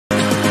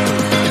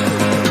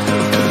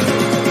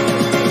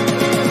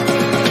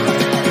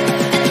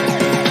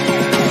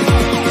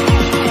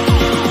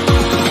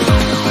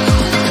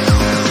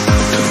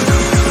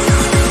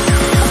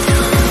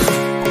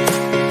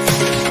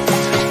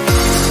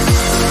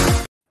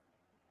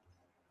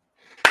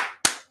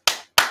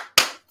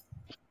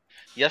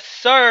Yes,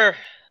 sir.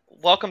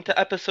 Welcome to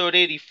episode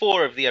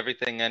 84 of the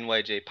Everything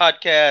NYJ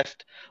Podcast.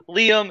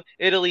 Liam,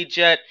 Italy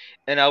Jet,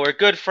 and our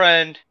good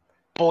friend,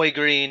 Boy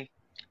Green.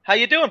 How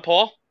you doing,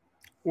 Paul?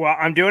 Well,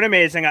 I'm doing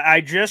amazing.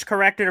 I just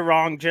corrected it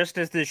wrong just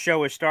as this show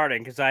was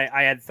starting because I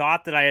had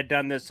thought that I had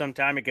done this some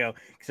time ago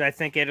because I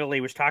think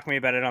Italy was talking to me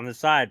about it on the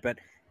side, but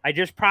I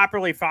just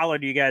properly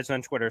followed you guys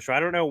on Twitter, so I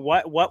don't know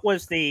what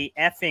was the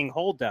effing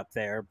holdup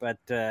there, but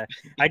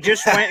I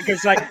just went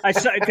because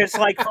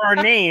for our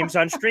names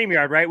on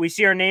StreamYard, right? We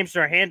see our names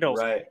and our handles,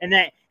 Right.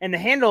 and the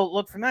handle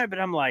looked familiar, but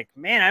I'm like,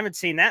 man, I haven't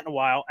seen that in a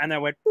while, and then I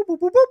went boop boop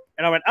boop boop,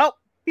 and I went oh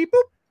beep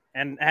boop.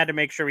 And had to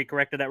make sure we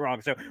corrected that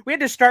wrong. So we had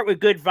to start with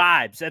good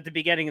vibes at the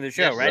beginning of the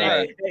show, Yes, right?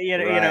 right. You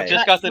know, Right.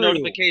 Just got the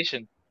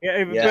notification.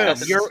 Yeah,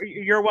 Yes. boom.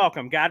 You're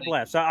welcome. God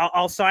bless.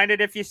 I'll sign it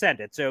if you send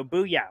it. So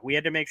booyah. We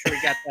had to make sure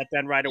we got that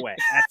done right away.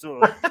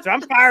 Absolutely. So I'm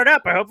fired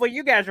up. Hopefully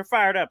you guys are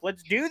fired up.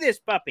 Let's do this,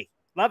 puppy.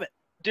 Love it.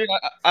 Dude,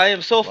 I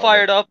am so Love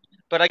fired it. up,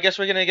 but I guess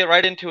we're gonna get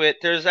right into it.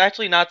 There's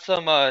actually not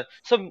some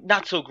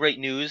not so great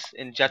news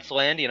in Jets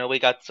land. You know, we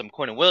got some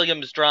Quinn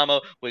Williams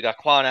drama. We got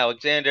Quan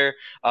Alexander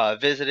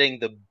visiting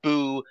the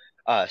Boo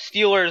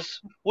Steelers.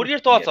 What are your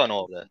thoughts Yeah. on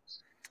all this?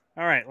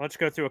 All right, let's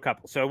go through a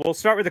couple. So we'll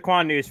start with the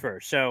Quan news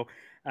first. So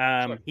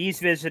Sure. he's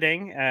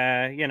visiting,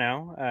 the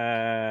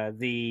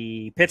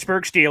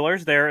Pittsburgh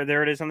Steelers.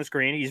 There it is on the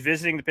screen. He's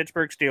visiting the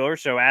Pittsburgh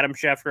Steelers. So Adam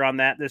Schefter on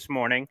that this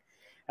morning.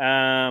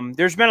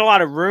 There's been a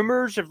lot of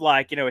rumors of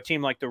a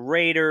team like the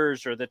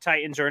Raiders or the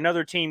Titans or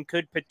another team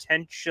could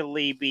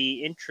potentially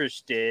be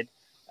interested.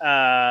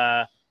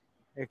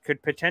 It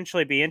could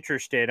potentially be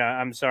interested.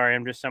 I'm sorry,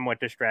 I'm just somewhat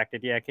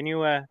distracted. Yeah, can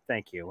you?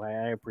 Thank you.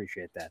 I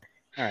appreciate that.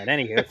 All right.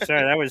 Anywho,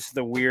 sorry, that was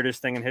the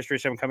weirdest thing in history.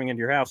 So I'm coming into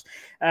your house.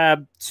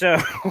 So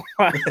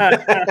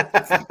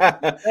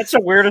that's the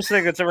weirdest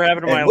thing that's ever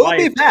happened in my we'll life.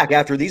 be back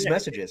after these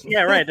messages.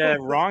 Yeah, right.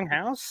 Wrong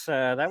house.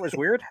 That was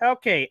weird.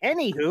 Okay.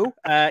 Anywho,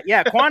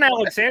 Quan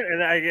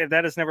Alexander.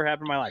 That has never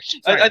happened in my life.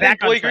 Sorry, I think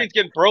back on Boy track. Green's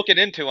getting broken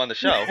into on the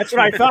show. That's what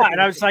I thought, and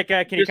I was like,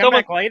 "Can you There's come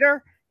someone- back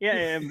later?"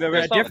 Yeah,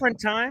 There's a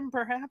different time,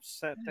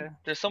 perhaps.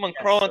 There's someone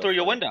crawling so through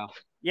your funny. window.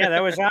 Yeah,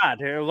 that was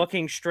odd.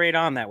 Looking straight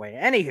on that way.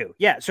 Anywho,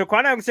 yeah. So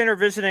Quan Alexander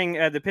visiting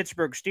the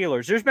Pittsburgh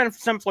Steelers. There's been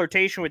some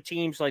flirtation with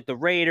teams like the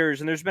Raiders,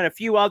 and there's been a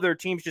few other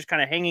teams just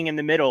kind of hanging in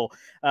the middle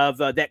of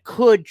that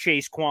could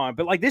chase Quan.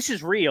 But this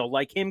is real.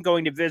 Like him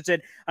going to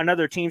visit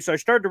another team. So I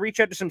started to reach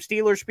out to some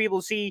Steelers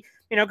people to see,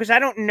 because I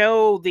don't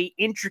know the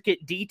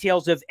intricate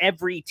details of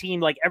every team.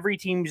 Like every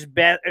team's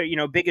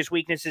biggest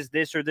weakness is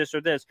this or this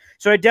or this.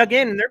 So I dug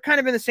in, and they're kind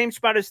of in the same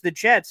spot as the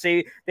Jets.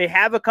 They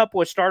have a couple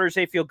of starters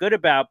they feel good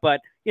about, but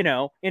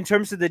in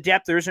terms of the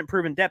depth, there isn't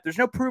proven depth. There's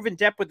no proven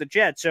depth with the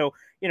Jets. So,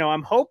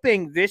 I'm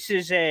hoping this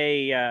is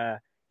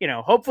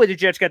hopefully the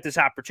Jets get this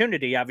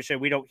opportunity. Obviously,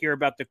 we don't hear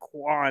about the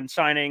Quan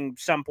signing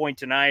some point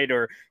tonight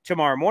or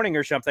tomorrow morning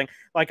or something.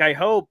 I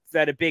hope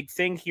that a big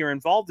thing here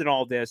involved in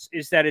all this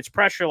is that it's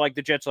pressure. Like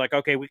the Jets are like,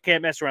 okay, we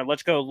can't mess around.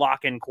 Let's go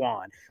lock in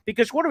Quan.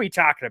 Because what are we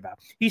talking about?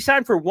 He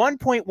signed for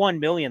 $1.1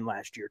 million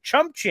last year.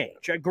 Chump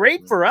change.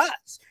 Great for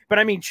us. But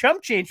I mean,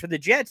 chump change for the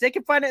Jets. They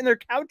can find it in their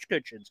couch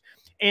cushions.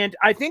 And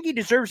I think he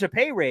deserves a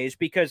pay raise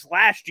because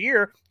last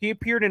year he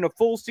appeared in a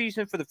full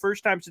season for the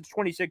first time since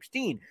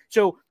 2016.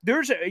 So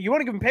you want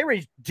to give him pay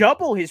raise,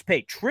 double his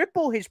pay,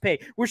 triple his pay.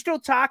 We're still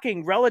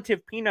talking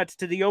relative peanuts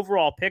to the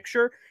overall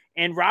picture.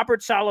 And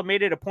Robert Saleh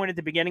made it a point at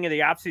the beginning of the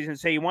offseason to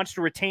say he wants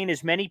to retain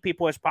as many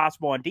people as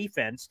possible on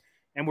defense.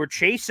 And we're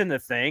chasing the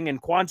thing.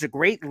 And Quan's a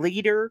great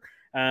leader.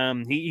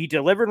 He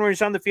delivered when he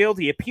was on the field.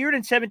 He appeared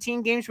in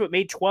 17 games, but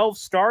made 12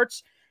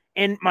 starts.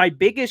 And my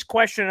biggest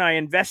question, I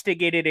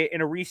investigated it in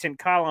a recent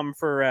column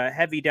for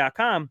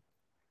heavy.com,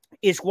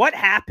 is what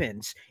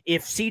happens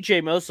if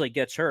CJ Mosley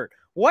gets hurt?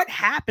 What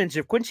happens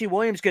if Quincy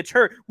Williams gets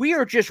hurt? We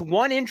are just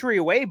one injury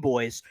away,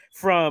 boys,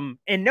 from,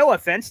 and no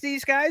offense to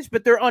these guys,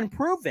 but they're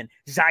unproven.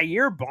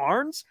 Zaire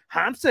Barnes,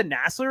 Hamza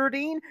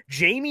Nasruddin,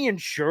 Jamie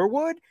and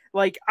Sherwood.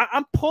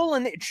 I'm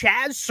pulling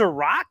Chaz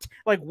Surratt.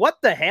 What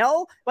the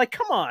hell?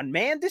 Come on,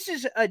 man. This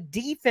is a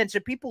defense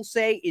that people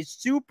say is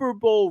Super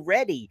Bowl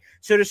ready.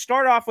 So to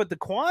start off with the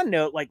Quan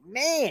note,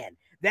 man,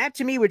 that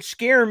to me would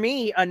scare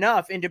me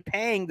enough into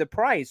paying the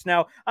price.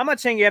 Now, I'm not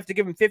saying you have to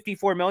give him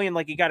 $54 million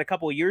like you got a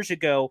couple of years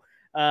ago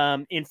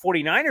in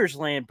 49ers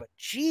land, but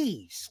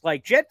geez,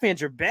 Jet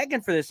fans are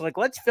begging for this.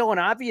 Let's fill an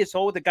obvious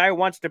hole with the guy who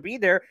wants to be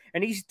there.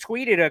 And he's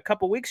tweeted a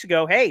couple weeks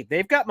ago, hey,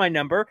 they've got my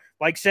number,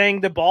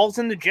 saying the ball's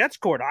in the Jets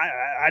court.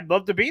 I'd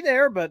love to be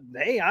there, but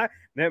hey,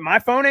 my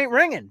phone ain't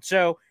ringing.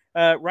 So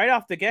right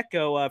off the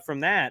get-go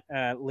from that,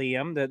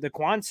 Liam, the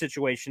Quan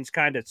situation's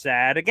kind of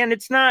sad. Again,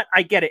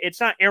 I get it.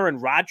 It's not Aaron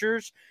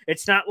Rodgers.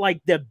 It's not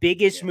the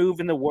biggest move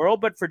in the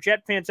world, but for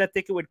Jet fans, I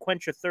think it would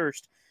quench a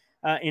thirst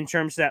in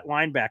terms of that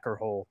linebacker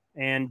hole.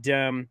 And,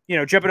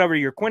 jumping over to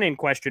your Quinnen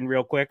question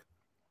real quick,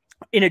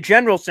 in a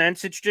general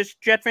sense, it's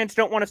just Jet fans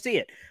don't want to see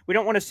it. We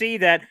don't want to see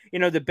that,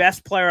 the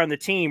best player on the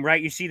team,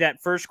 right? You see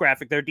that first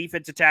graphic, their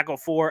defensive tackle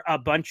for a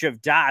bunch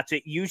of dots.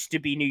 It used to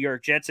be New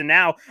York Jets, and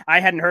now I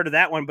hadn't heard of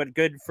that one, but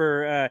good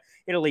for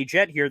Italy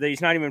Jet here that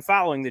he's not even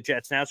following the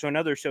Jets now. So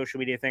another social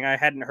media thing. I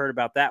hadn't heard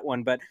about that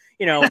one, but,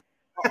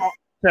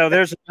 So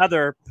there's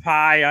another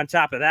pie on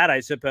top of that,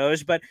 I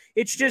suppose. But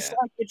it's just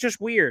it's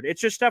just weird.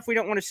 It's just stuff we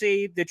don't want to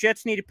see. The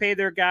Jets need to pay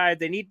their guy.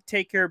 They need to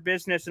take care of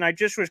business. And I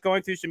just was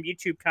going through some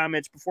YouTube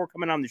comments before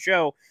coming on the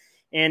show,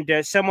 and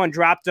someone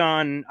dropped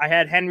on. I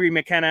had Henry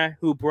McKenna,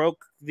 who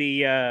broke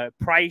the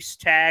price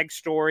tag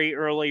story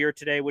earlier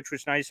today, which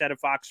was nice out of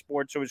Fox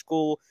Sports. So it was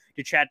cool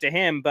to chat to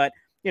him. But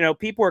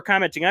people were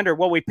commenting under,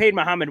 well, we paid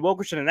Muhammad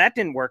Wilkerson and that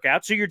didn't work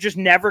out. So you're just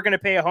never going to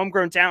pay a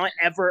homegrown talent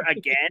ever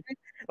again.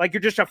 Like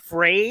you're just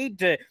afraid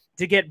to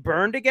get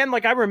burned again.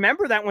 Like I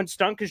remember that one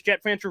stunk because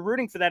Jet fans were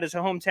rooting for that as a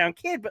hometown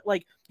kid, but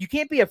like you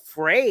can't be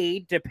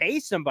afraid to pay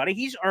somebody.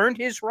 He's earned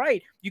his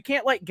right. You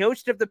can't let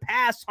ghosts of the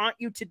past haunt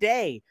you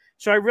today.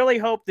 So I really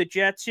hope the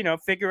Jets,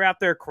 figure out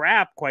their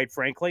crap, quite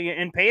frankly,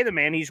 and pay the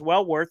man. He's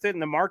well worth it,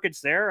 and the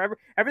market's there.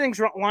 Everything's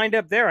lined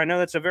up there. I know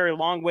that's a very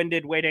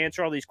long-winded way to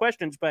answer all these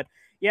questions, but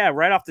yeah,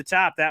 right off the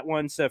top, that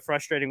one's a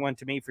frustrating one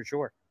to me for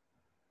sure.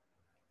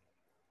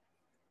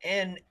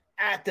 And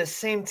at the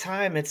same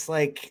time, it's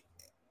like,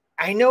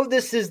 I know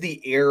this is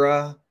the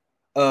era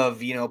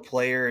of,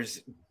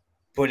 players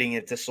putting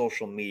it to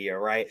social media,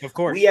 right? Of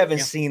course. We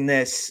haven't seen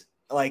this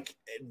like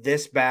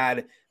this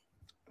bad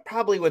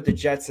probably with the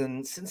Jets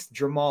since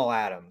Jamal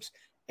Adams.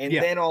 And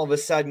then all of a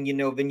sudden,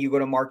 then you go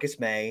to Marcus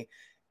May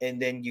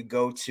and then you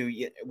go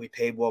to, we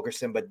paid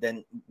Wilkerson, but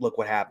then look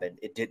what happened.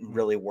 It didn't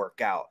really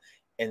work out.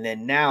 And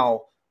then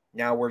now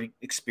we're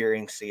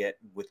experiencing it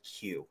with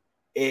Q.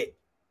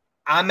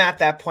 I'm at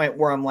that point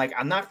where I'm like,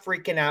 I'm not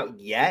freaking out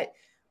yet,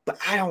 but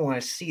I don't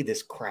want to see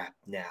this crap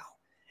now.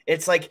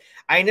 It's like,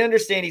 I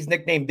understand he's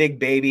nicknamed Big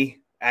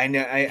Baby. I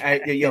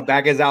know,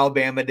 back his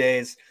Alabama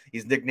days,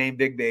 he's nicknamed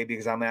Big Baby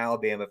because I'm an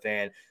Alabama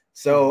fan.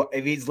 So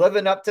if he's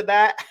living up to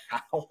that, I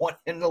don't want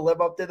him to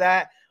live up to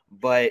that.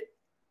 But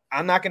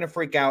I'm not going to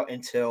freak out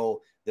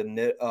until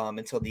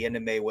the end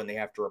of May when they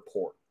have to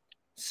report.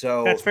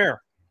 So that's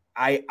fair.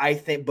 I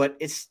think, but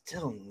it's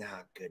still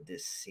not good to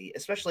see,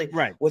 especially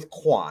with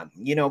Quan.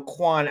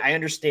 Quan, I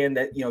understand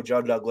that,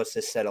 Joe Douglas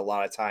has said a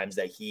lot of times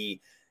that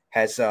he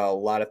has a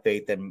lot of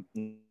faith in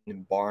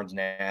Barnes,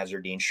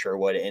 Nazardine,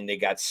 Sherwood, and they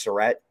got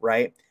Surratt,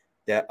 right?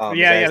 They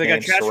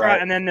got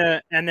Surratt, and then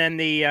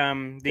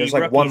the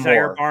like rookie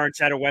Zaire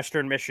Barnes out of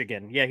Western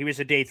Michigan. Yeah, he was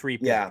a day 3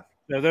 pick. Yeah.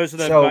 So those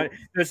are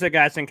the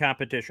guys in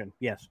competition.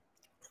 Yes.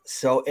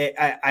 So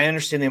I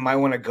understand they might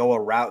want to go a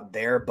route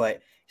there,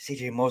 but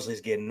CJ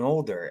Mosley's getting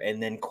older,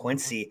 and then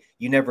Quincy,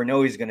 you never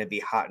know, he's going to be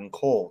hot and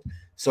cold.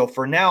 So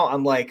for now,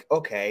 I'm like,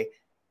 okay,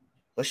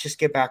 let's just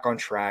get back on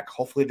track.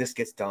 Hopefully this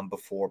gets done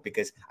before,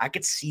 because I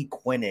could see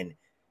Quinnen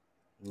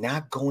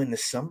not go in the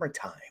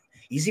summertime.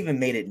 He's even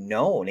made it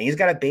known, and he's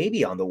got a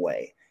baby on the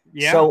way.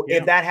 So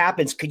if that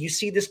happens, could you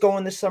see this go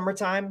in the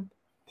summertime,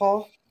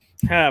 Paul?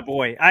 Oh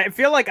boy, I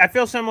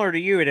feel similar to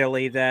you,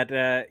 Italy,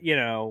 that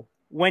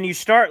when you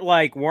start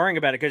worrying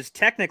about it, because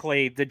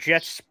technically the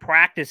Jets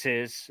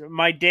practices,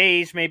 my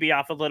days may be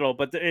off a little,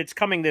 but it's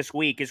coming this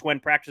week is when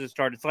practices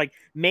start. It's like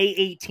May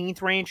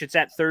 18th range. It's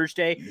that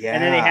Thursday. Yeah.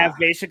 And then they have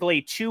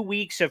basically 2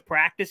 weeks of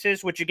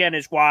practices, which again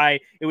is why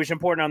it was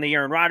important on the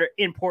Aaron Rodgers,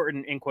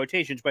 important in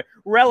quotations, but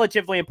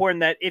relatively important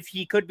that if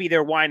he could be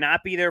there, why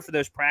not be there for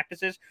those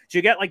practices? So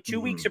you got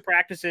 2 weeks of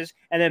practices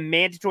and then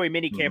mandatory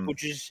minicamp,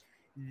 which is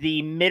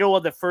the middle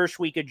of the first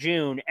week of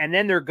June, and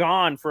then they're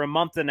gone for a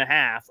month and a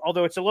half.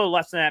 Although it's a little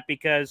less than that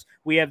because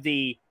we have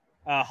the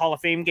Hall of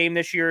Fame game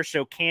this year.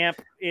 So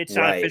camp, it's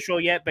not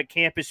official yet, but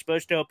camp is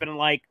supposed to open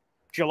in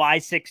July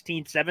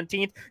 16th,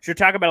 17th. So you're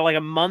talking about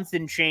a month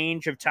and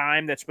change of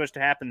time that's supposed to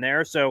happen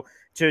there. So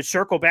to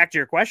circle back to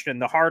your question,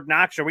 the Hard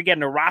Knocks, are we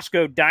getting a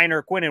Roscoe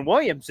Diner, Quinnen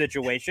Williams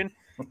situation?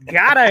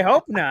 God, I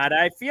hope not.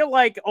 I feel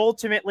like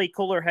ultimately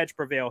cooler heads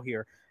prevail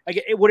here.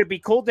 Would it be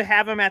cool to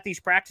have him at these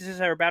practices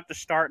that are about to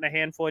start in a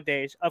handful of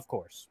days? Of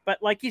course. But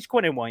he's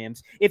Quinnen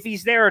Williams. If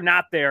he's there or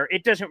not there,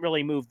 it doesn't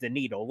really move the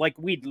needle.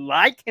 We'd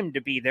like him to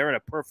be there in a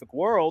perfect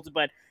world,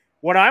 but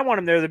what I want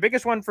him there, the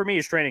biggest one for me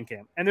is training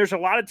camp. And there's a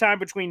lot of time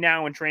between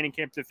now and training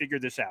camp to figure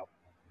this out.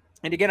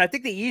 And again, I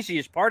think the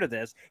easiest part of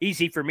this,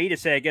 easy for me to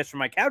say, I guess, from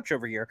my couch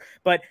over here,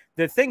 but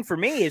the thing for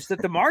me is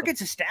that the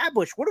market's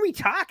established. What are we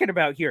talking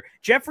about here?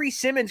 Jeffrey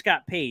Simmons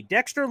got paid.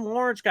 Dexter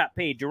Lawrence got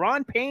paid.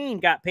 Deron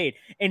Payne got paid.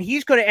 And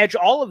he's going to edge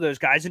all of those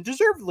guys, and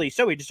deservedly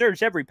so. He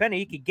deserves every penny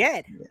he could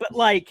get.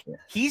 But,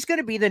 he's going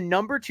to be the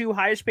number 2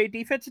 highest paid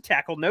defensive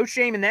tackle. No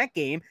shame in that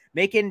game,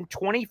 making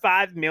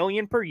 $25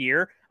 million per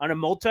year on a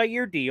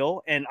multi-year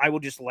deal. And I will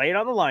just lay it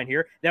on the line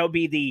here. That would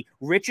be the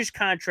richest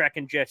contract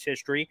in Jets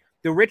history,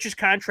 the richest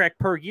contract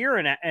per year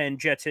in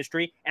Jets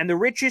history, and the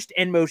richest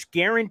and most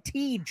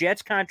guaranteed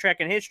Jets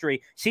contract in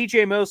history.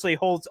 CJ Mosley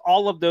holds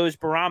all of those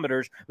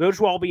barometers. Those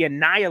will all be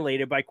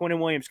annihilated by Quinnen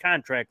Williams'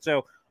 contract.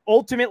 So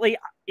ultimately,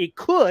 it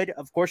could,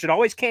 of course, it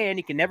always can.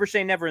 You can never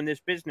say never in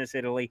this business,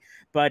 Italy.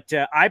 But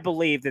I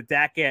believe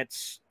that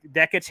gets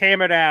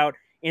hammered out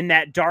in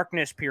that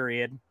darkness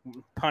period,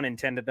 pun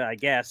intended, I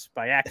guess,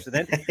 by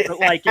accident. But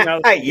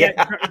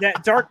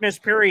that darkness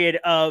period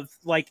of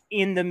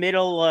in the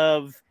middle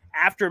of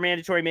after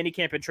mandatory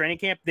minicamp and training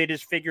camp, they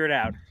just figure it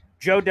out.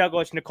 Joe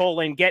Douglas, Nicole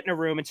Lane get in a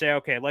room and say,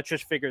 okay, let's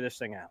just figure this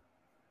thing out.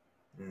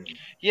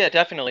 Yeah,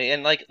 definitely.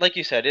 And like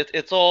you said,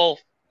 it's all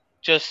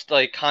just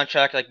like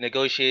contract like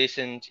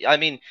negotiations. I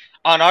mean,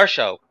 on our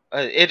show,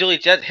 Italy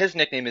Jet, his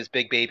nickname is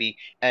Big Baby,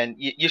 and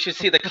you should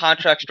see the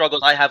contract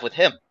struggles I have with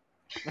him.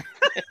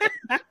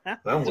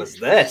 When was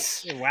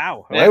this?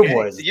 Wow. When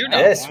was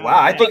this?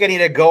 Wow. I think I need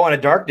to go on a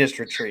darkness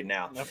retreat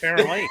now.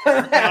 Apparently.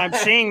 I'm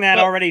seeing that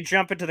already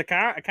jump into the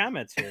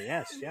comments here.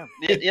 Yes. Yeah.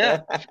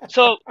 Yeah.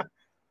 So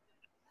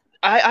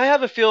I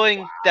have a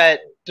feeling that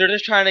they're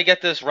just trying to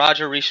get this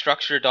Roger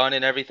restructure done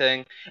and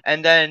everything.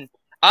 And then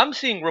I'm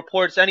seeing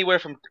reports anywhere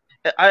from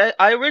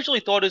I originally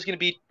thought it was going to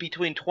be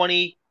between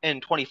 20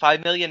 and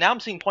 25 million. Now I'm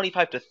seeing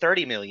 25 to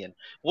 30 million.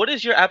 What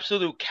is your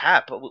absolute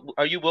cap?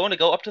 Are you willing to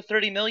go up to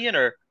 30 million,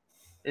 or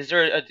is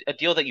there a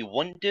deal that you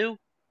wouldn't do?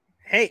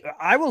 Hey,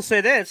 I will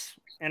say this,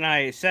 and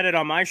I said it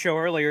on my show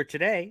earlier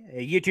today,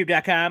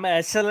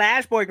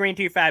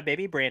 youtube.com/boygreen25,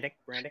 baby. Branding.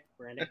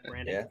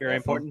 Yeah, very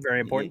important.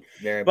 Very important.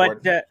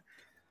 But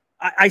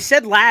I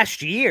said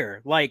last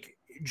year, like,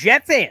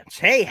 Jet fans,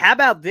 hey, how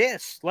about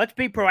this? Let's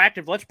be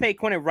proactive. Let's pay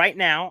Quinnen right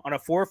now on a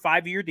 4 or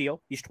 5 year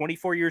deal. He's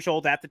 24 years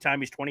old at the time.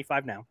 He's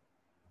 25 now.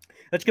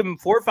 Let's give him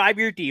 4 or 5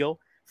 year deal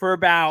for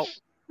about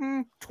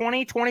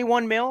 20,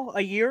 21 mil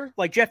a year.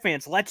 Like, Jet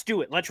fans, let's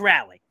do it. Let's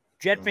rally.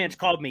 Jet fans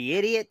called me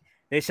idiot.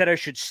 They said I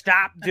should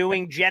stop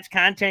doing Jets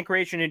content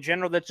creation in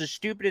general. That's the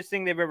stupidest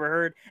thing they've ever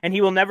heard, and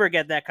he will never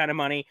get that kind of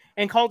money,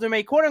 and called him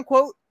a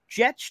quote-unquote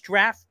Jets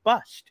draft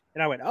bust.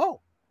 And I went,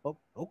 oh,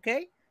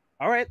 okay.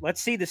 All right,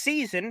 let's see the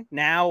season.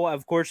 Now,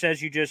 of course,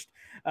 as you just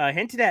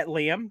hinted at,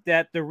 Liam,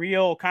 that the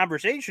real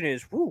conversation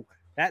is,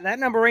 that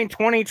number ain't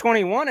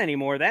 2021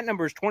 anymore. That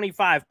number is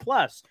 25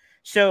 plus.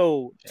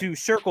 So to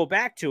circle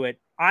back to it,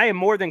 I am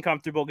more than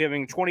comfortable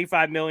giving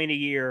 $25 million a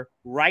year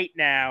right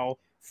now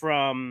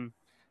from,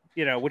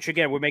 which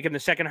again, we're making the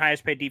second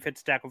highest paid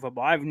defensive tackle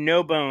football. I have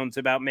no bones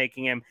about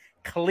making him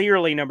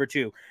clearly number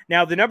 2.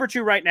 Now, the number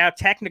 2 right now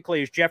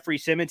technically is Jeffrey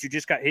Simmons, who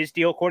just got his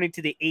deal. According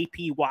to the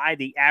APY,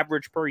 the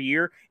average per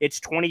year,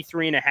 it's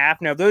 23.5.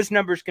 Now, those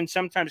numbers can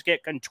sometimes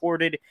get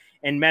contorted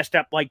and messed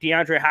up. Like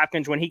DeAndre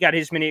Hopkins, when he got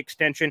his mini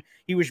extension,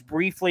 he was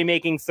briefly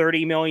making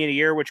 $30 million a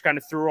year, which kind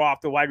of threw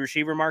off the wide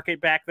receiver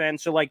market back then.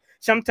 So, like,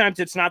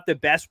 sometimes it's not the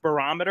best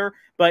barometer,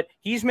 but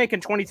he's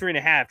making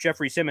 23.5.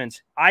 Jeffrey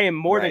Simmons. I am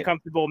more than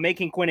comfortable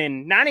making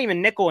Quinnen not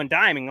even nickel and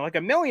diming, like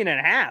 $1.5 million.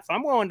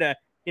 I'm willing to,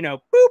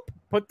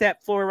 put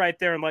that floor right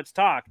there and let's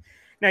talk.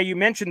 Now, you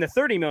mentioned the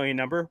 30 million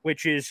number,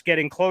 which is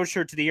getting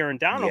closer to the Aaron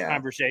Donald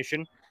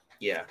conversation.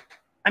 Yeah.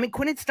 I mean,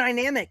 Quinnen's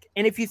dynamic.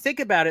 And if you think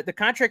about it, the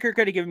contract you're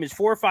going to give him is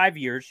 4 or 5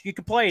 years. You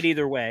could play it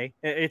either way.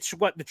 It's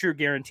what the true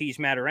guarantees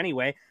matter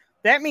anyway.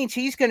 That means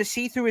he's going to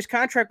see through his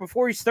contract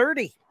before he's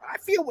 30. I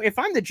feel if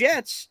I'm the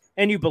Jets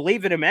and you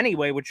believe in him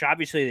anyway, which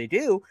obviously they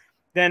do,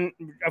 then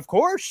of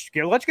course,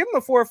 let's give him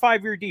a 4 or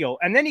 5 year deal.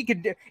 And then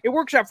it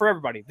works out for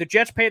everybody. The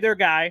Jets pay their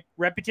guy,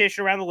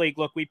 reputation around the league.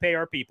 Look, we pay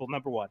our people,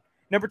 number 1.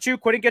 Number 2,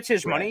 Quinnen gets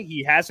his money.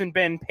 He hasn't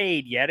been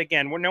paid yet.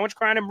 Again, no one's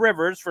crying him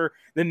rivers for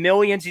the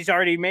millions he's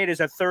already made as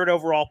a 3rd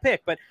overall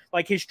pick. But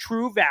like his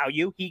true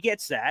value, he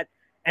gets that.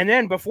 And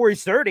then before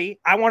he's 30,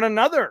 I want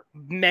another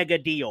mega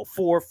deal,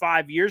 4 or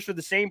 5 years for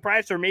the same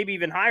price or maybe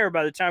even higher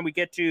by the time we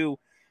get to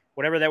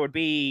whatever that would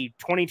be,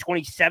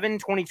 2027,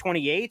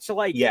 2028. So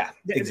like, yeah,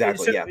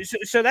 exactly.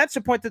 So that's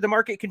the point that the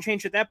market can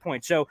change at that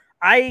point. So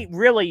I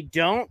really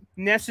don't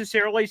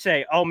necessarily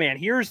say, oh man,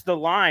 here's the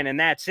line and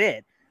that's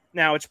it.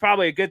 Now, it's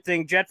probably a good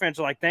thing Jet fans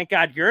are like, thank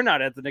God you're not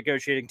at the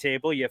negotiating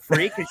table, you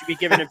freak, because you'd be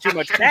giving him too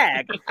much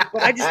bag.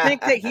 But I just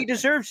think that he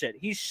deserves it.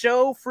 He's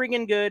so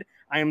friggin' good.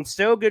 I am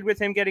so good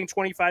with him getting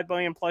 $25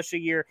 billion plus a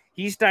year.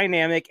 He's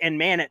dynamic. And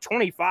man, at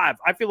 25,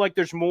 I feel like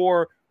there's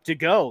more to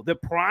go. The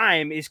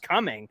prime is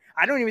coming.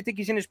 I don't even think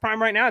he's in his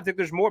prime right now. I think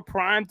there's more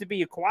prime to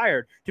be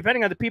acquired,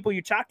 depending on the people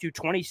you talk to.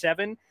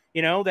 27,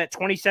 that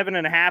 27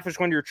 and a half is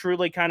when you're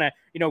truly kind of,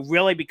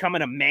 really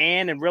becoming a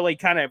man and really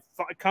kind of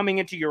coming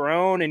into your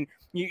own. And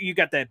you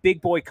got that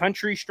big boy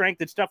country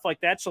strength and stuff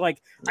like that. So,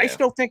 like, I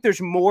still think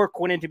there's more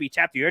Quinnen to be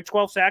tapped. You had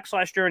 12 sacks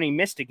last year and he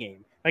missed a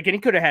game. Like, and he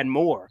could have had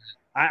more.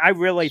 I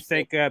really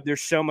think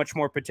there's so much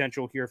more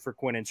potential here for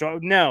Quinnen. So,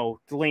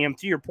 no, Liam,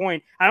 to your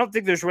point, I don't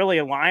think there's really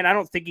a line. I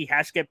don't think he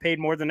has to get paid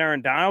more than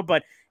Aaron Donald,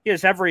 but he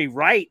has every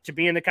right to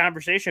be in the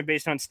conversation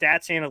based on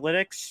stats,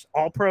 analytics,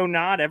 all-pro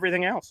nod,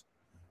 everything else.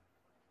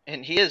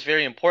 And he is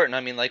very important.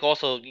 I mean, like,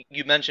 also,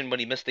 you mentioned when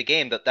he missed the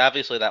game, that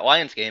obviously that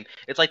Lions game,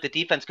 it's like the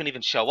defense couldn't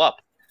even show up.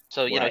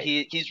 So,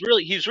 he's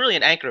really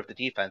an anchor of the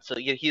defense. So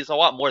he's a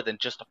lot more than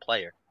just a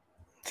player.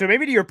 So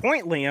maybe to your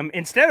point, Liam,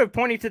 instead of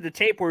pointing to the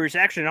tape where he's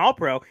actually an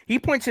all-pro, he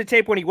points to the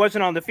tape when he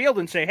wasn't on the field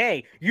and say,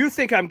 hey, you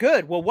think I'm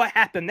good? Well, what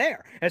happened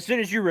there? As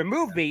soon as you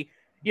remove me,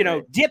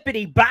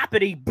 dippity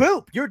boppity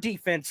boop, your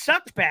defense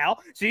sucks, pal.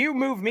 So you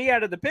move me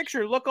out of the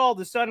picture. Look, all of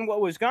a sudden what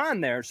was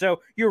gone there.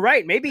 So you're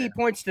right. Maybe he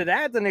points to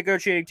that at the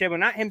negotiating table,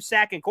 not him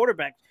sacking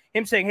quarterbacks,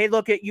 him saying, hey,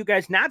 look at you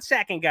guys not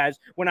sacking guys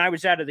when I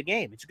was out of the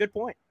game. It's a good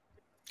point.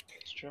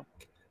 It's true.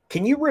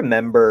 Can you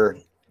remember,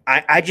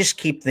 I just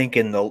keep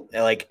thinking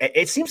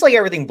it seems like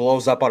everything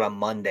blows up on a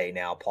Monday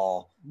now,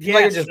 Paul.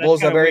 Like it just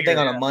blows up everything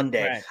on a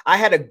Monday. Right. I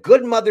had a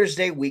good Mother's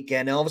Day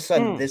weekend, and all of a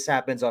sudden this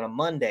happens on a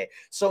Monday.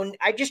 So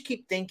I just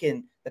keep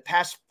thinking the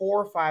past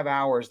 4 or 5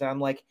 hours that I'm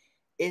like,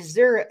 is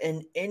there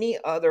any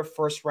other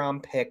first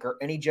round pick or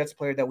any Jets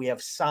player that we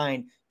have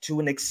signed to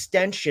an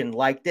extension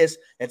like this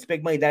that's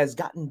big money that has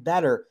gotten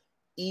better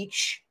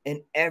each and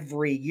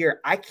every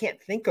year? I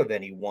can't think of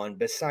anyone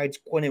besides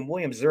Quinnen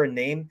Williams. Is there a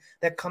name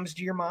that comes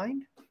to your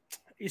mind?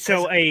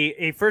 So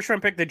a first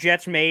round pick the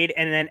Jets made,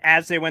 and then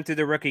as they went through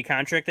the rookie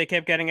contract, they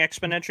kept getting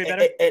exponentially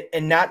better.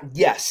 And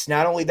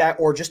not only that,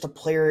 or just a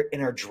player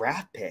in our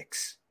draft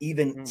picks,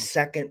 even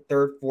second,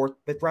 third, fourth,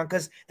 fifth round,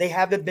 because they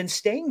haven't been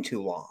staying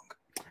too long.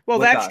 Well,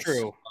 that's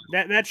true.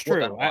 That's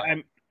true.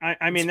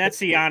 I mean, that's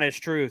the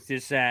honest truth.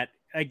 Is that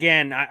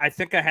again? I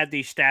think I had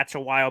these stats a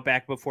while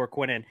back before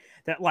Quinnen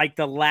that like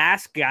the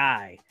last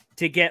guy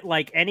to get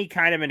like any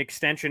kind of an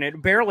extension,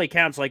 it barely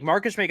counts. Like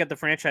Marcus May got the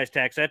franchise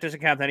tag, so that doesn't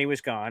count. Then he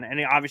was gone, and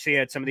he obviously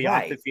had some of the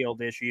off the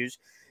field issues.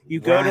 You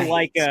go to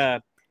like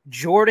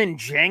Jordan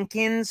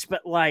Jenkins,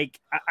 but like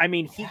I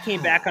mean, he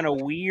came back on a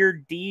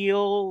weird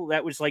deal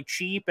that was like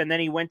cheap, and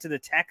then he went to the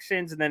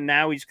Texans, and then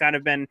now he's kind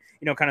of been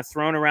kind of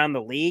thrown around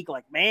the league.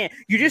 Like man,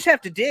 you just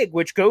have to dig,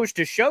 which goes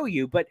to show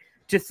you. But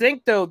to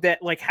think though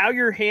that like how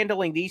you're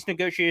handling these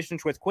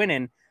negotiations with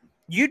Quinnen.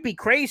 You'd be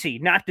crazy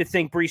not to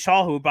think Breece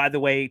Hall, who, by the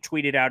way,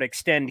 tweeted out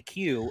extend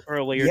Q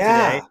earlier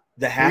today.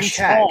 The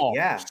hashtag, Hall,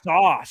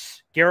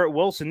 Sauce, Garrett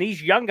Wilson,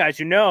 these young guys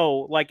who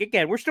know, like,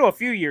 again, we're still a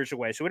few years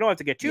away, so we don't have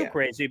to get too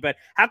crazy, but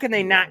how can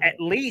they not at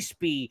least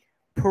be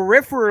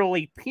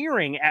peripherally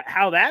peering at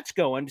how that's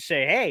going to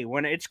say, hey,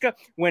 when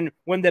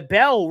the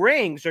bell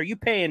rings, are you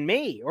paying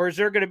me? Or is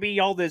there going to be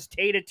all this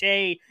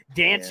tay-to-tay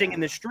dancing in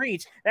the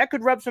streets? That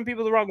could rub some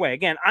people the wrong way.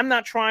 Again, I'm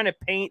not trying to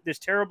paint this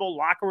terrible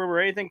locker room or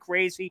anything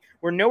crazy.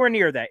 We're nowhere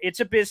near that.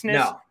 It's a business.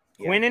 No.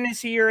 Quinnen is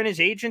here and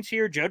his agent's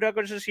here. Joe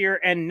Douglas is here,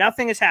 and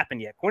nothing has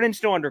happened yet. Quinnen's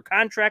still under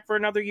contract for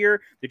another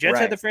year. The Jets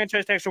had the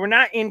franchise tag, so we're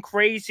not in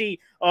crazy,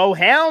 oh,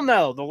 hell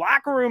no, the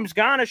locker room's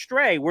gone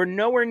astray. We're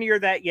nowhere near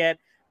that yet.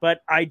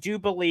 But I do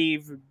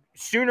believe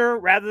sooner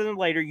rather than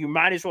later, you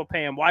might as well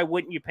pay him. Why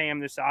wouldn't you pay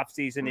him this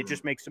offseason? It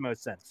just makes the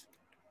most sense.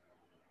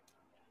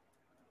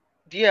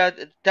 Yeah,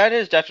 that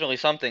is definitely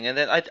something. And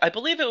then I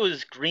believe it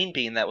was Green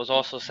Bean that was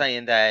also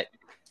saying that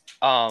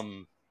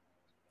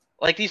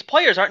like these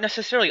players aren't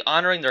necessarily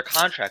honoring their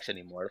contracts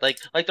anymore. Like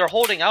they're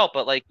holding out,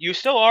 but like you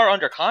still are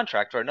under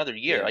contract for another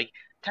year. Yeah. Like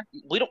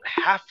we don't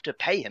have to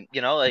pay him,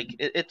 like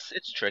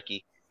it's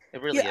tricky.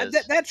 It really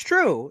is. That's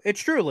true. It's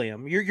true,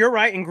 Liam. You're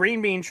right, and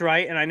Green Bean's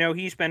right, and I know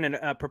he's been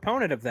a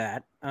proponent of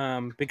that.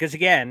 Because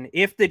again,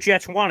 if the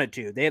Jets wanted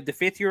to, they have the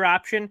 5th-year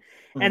option,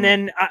 and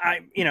then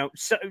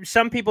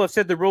some people have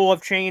said the rule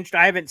have changed.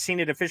 I haven't seen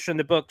it officially in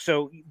the book.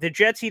 So the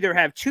Jets either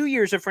have 2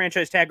 years of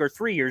franchise tag or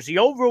 3 years. The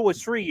old rule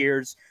was 3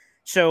 years,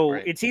 so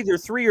it's either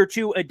 3 or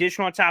 2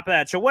 additional on top of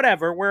that. So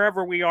whatever,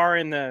 wherever we are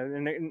in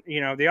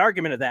the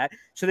argument of that,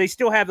 so they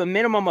still have a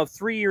minimum of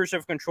 3 years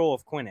of control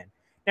of Quinnen.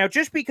 Now,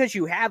 just because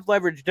you have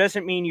leverage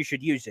doesn't mean you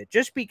should use it.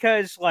 Just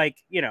because,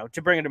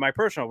 to bring it to my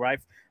personal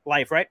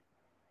life, right?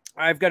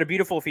 I've got a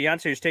beautiful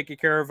fiance who's taking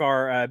care of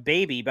our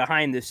baby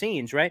behind the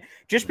scenes, right?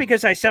 Just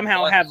because I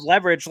somehow have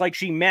leverage, like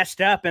she messed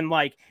up and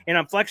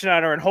I'm flexing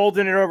on her and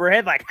holding it over her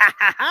head like, ha,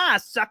 ha, ha,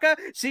 sucker.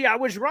 See, I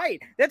was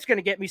right. That's going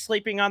to get me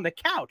sleeping on the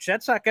couch.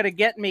 That's not going to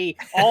get me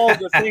all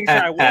the things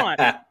I want.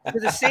 So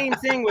the same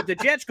thing with the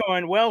Jets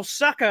going, well,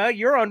 sucker,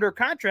 you're under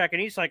contract.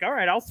 And he's like, all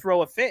right, I'll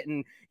throw a fit.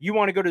 And you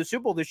want to go to the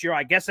Super Bowl this year?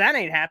 I guess that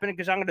ain't happening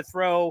because I'm going to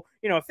throw,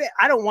 a fit.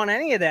 I don't want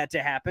any of that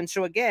to happen.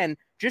 So again,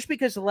 just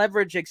because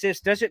leverage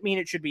exists doesn't mean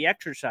it should be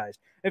exercised.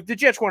 If the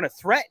Jets want to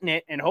threaten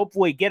it and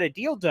hopefully get a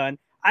deal done,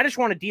 I just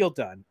want a deal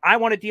done. I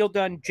want a deal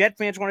done. Jet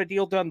fans want a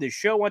deal done. The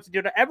show wants a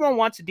deal done. Everyone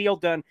wants a deal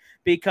done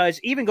because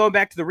even going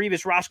back to the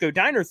Revis Roscoe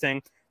Diner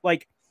thing,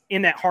 like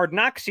in that Hard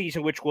Knock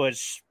season, which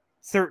was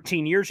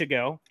 13 years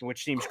ago,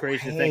 which seems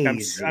crazy to think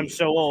I'm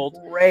so old.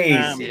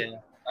 Crazy.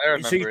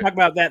 So you talk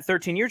about that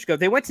 13 years ago.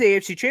 They went to the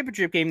AFC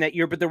Championship game that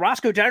year, but the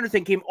Roscoe Diner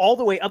thing came all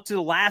the way up to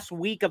the last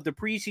week of the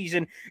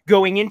preseason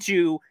going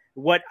into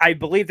what I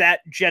believe that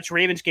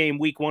Jets-Ravens game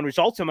week 1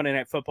 results in Monday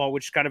Night Football,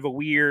 which is kind of a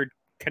weird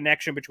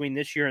connection between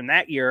this year and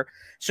that year.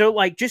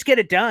 So, just get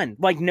it done.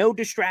 No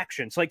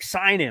distractions.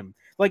 Sign him.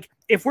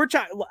 If we're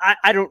talking,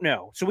 I don't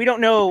know. So we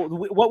don't know.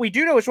 What we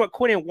do know is what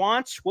Quinnen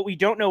wants. What we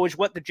don't know is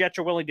what the Jets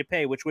are willing to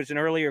pay, which was an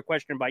earlier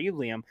question by you,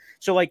 Liam.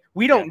 So,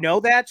 we don't know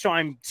that, so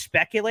I'm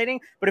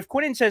speculating. But if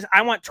Quinnen says,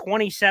 I want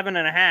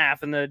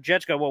 27.5, and the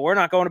Jets go, well, we're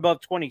not going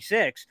above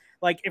 26.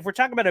 If we're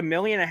talking about $1.5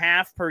 million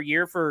per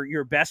year for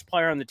your best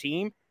player on the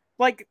team,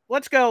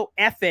 let's go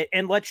F it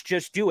and let's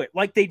just do it.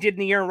 Like they did in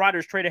the Aaron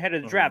Rodgers trade ahead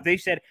of the draft. They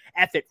said,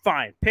 F it,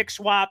 fine. Pick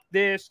swap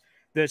this,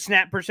 the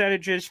snap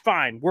percentages,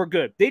 fine. We're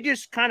good. They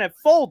just kind of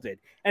folded.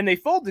 And they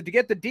folded to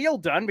get the deal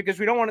done because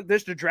we don't want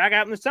this to drag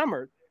out in the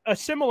summer. A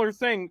similar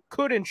thing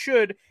could and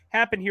should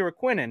happen here at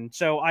Quinnen.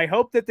 So I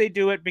hope that they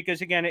do it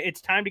because, again,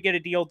 it's time to get a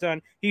deal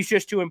done. He's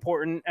just too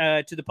important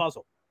to the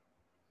puzzle.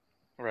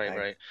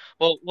 Right.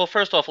 Well,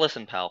 first off,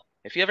 listen, pal.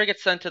 if you ever get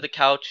sent to the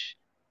couch,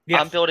 Yes.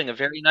 I'm building a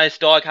very nice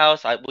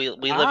doghouse. We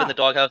live in the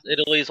doghouse.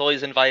 Italy's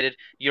always invited.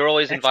 You're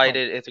always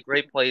invited. It's a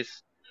great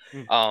place.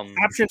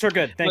 Options are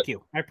good. Thank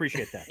you. I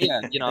appreciate that.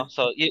 Yeah,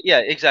 so yeah,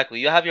 exactly.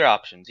 You have your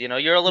options.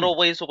 You're a little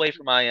ways away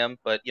from I am,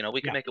 but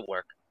we can make it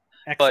work.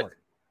 Excellent.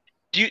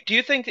 But do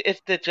you think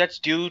if the Jets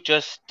do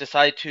just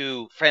decide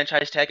to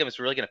franchise tag him, it's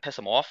really going to piss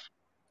him off?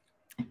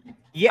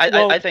 Yeah,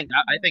 I think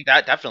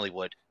that definitely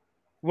would.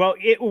 Well,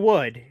 it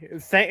would.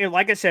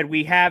 Like I said,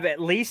 we have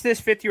at least this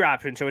 5th-year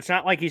option, so it's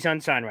not like he's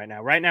unsigned right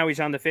now. Right now, he's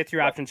on the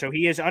 5th-year option, so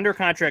he is under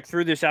contract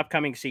through this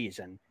upcoming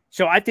season.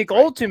 So I think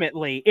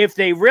ultimately, if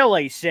they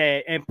really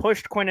say and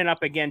pushed Quinnen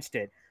up against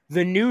it,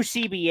 the new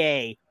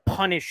CBA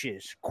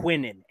punishes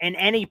Quinnen and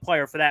any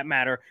player for that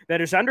matter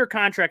that is under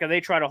contract and they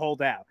try to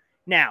hold out.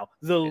 Now,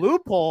 the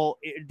loophole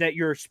that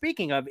you're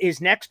speaking of is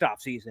next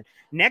offseason.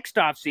 Next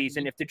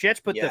offseason, if the Jets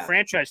put the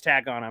franchise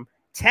tag on him,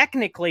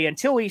 technically,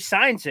 until he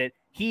signs it,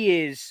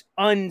 he is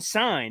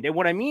unsigned. And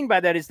what I mean by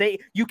that is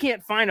you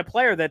can't find a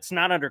player that's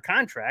not under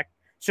contract.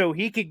 So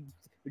he could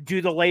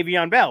do the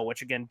Le'Veon Bell,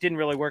 which again didn't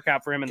really work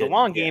out for him in the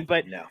long game,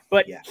 but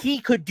he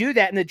could do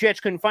that and the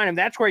Jets couldn't find him.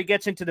 That's where he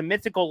gets into the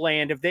mythical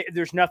land of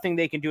there's nothing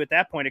they can do at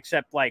that point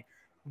except like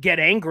get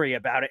angry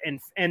about it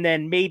and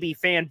then maybe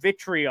fan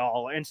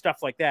vitriol and stuff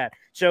like that.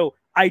 So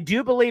I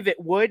do believe it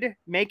would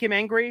make him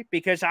angry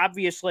because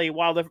obviously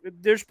while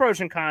there's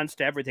pros and cons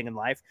to everything in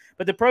life,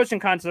 but the pros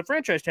and cons of the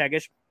franchise tag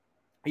is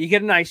you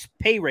get a nice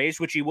pay raise,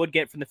 which he would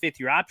get from the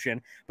 5th-year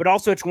option, but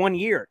also it's 1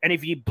 year. And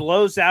if he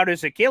blows out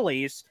his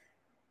Achilles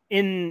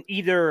in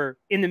the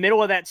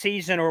middle of that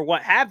season or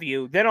what have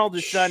you, then all of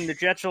a sudden the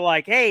Jets are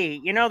like, hey,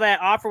 that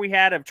offer we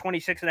had of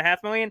 $26.5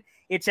 million,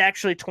 it's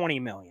actually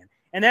 $20 million.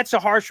 And that's the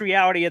harsh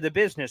reality of the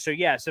business. So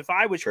yes, if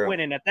I was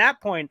Quinnen at that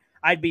point,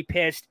 I'd be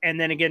pissed and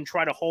then again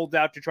try to hold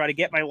out to try to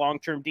get my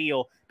long-term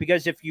deal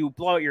because if you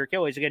blow out your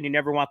Achilles, again, you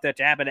never want that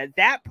to happen. At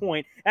that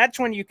point, that's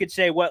when you could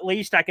say, well, at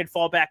least I could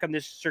fall back on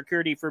this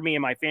security for me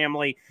and my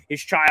family.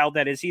 His child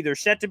that is either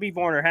set to be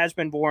born or has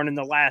been born in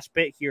the last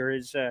bit here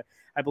is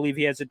I believe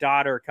he has a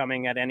daughter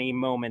coming at any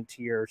moment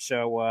here.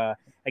 So,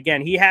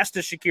 again, he has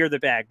to secure the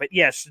bag. But,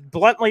 yes,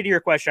 bluntly to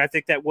your question, I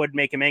think that would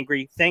make him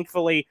angry.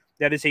 Thankfully,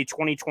 that is a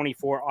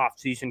 2024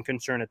 offseason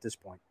concern at this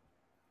point.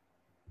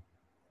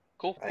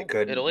 Cool. I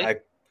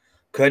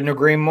couldn't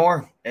agree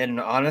more. And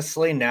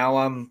honestly, now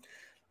I'm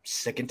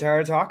sick and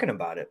tired of talking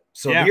about it.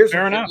 So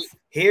fair enough.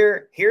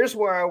 Here's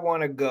where I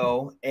want to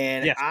go,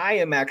 and I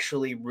am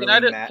actually really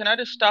mad. Can I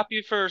just stop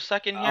you for a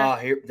second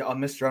here?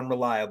 Mr.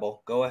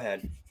 Unreliable. Go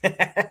ahead.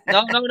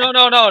 No.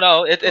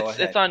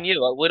 It's on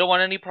you. We don't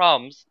want any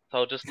problems.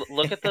 So just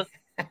look at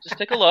just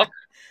take a look.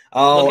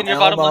 Oh, look in your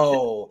bottom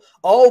left.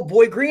 Oh,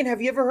 Boy Green, have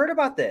you ever heard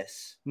about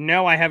this?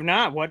 No, I have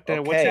not. What's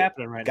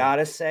happening right now?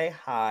 Gotta say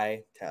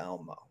hi to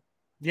Elmo.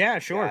 Yeah,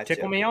 sure. Gotcha.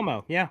 Tickle me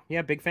Elmo. Yeah,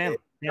 big fan.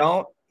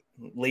 Don't.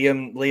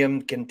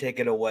 Liam can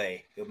take it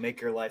away. He'll make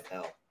your life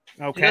hell.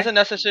 Okay. He doesn't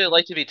necessarily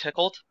like to be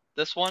tickled,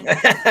 this one.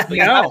 But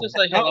you have to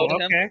say hello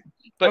to him.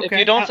 But if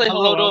you don't say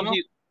hello to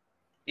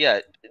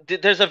him,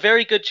 there's a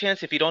very good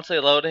chance if you don't say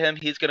hello to him,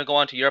 he's going to go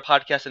onto your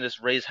podcast and just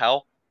raise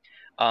hell.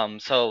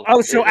 So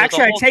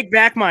actually, I take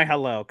back my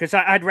hello because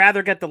I'd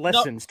rather get the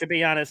listens. To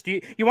be honest,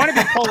 you want to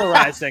be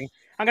polarizing.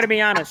 I'm going to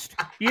be honest.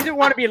 You either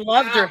want to be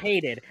loved or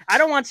hated. I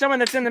don't want someone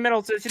that's in the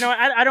middle that says,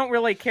 I don't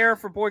really care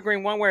for Boy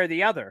Green one way or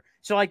the other.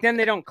 So like then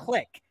they don't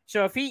click.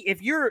 So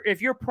if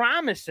you're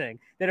promising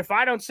that if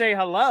I don't say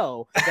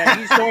hello, that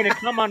he's going to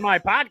come on my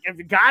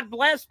podcast, God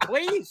bless,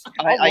 please.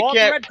 I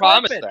can't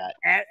promise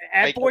that.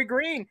 At Boy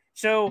Green.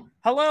 So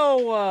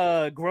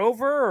hello,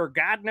 Grover, or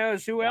God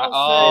knows who else.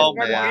 Oh,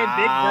 Big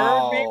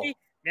Bird, maybe.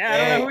 Yeah, I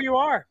don't know who you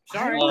are.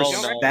 Sorry. I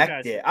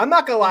respect it. I'm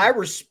not gonna lie, I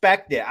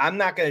respect it. I'm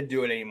not gonna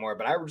do it anymore,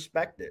 but I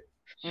respect it.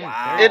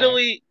 Wow.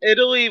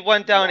 Italy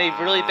went down a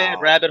really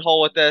bad rabbit hole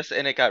with this,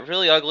 and it got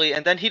really ugly.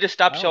 And then he just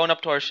stopped showing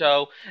up to our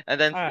show, and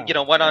then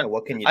went on.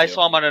 What can you I do?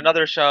 saw him on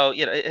another show.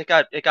 It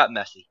got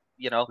messy.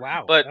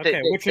 Wow. But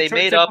which they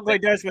made up. Typically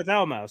does with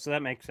Elmo, so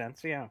that makes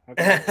sense. Yeah.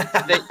 Okay.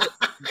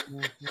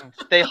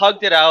 They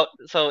hugged it out.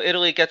 So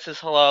Italy gets his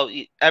hello.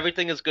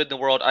 Everything is good in the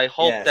world. I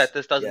hope that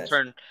this doesn't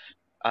turn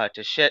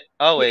to shit.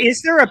 Oh wait,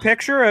 is there a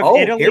picture of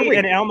Italy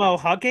and Elmo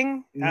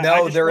hugging?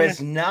 No, there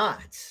is not.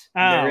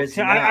 There is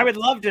not. I would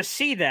love to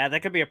see that.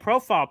 That could be a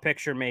profile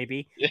picture,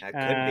 maybe. That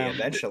could be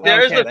eventually.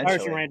 There's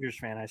a Rangers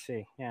fan. I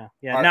see. Yeah.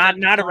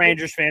 Not a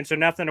Rangers fan, so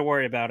nothing to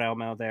worry about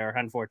Elmo there,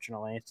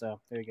 unfortunately. So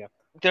there you go.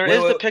 There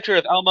is the picture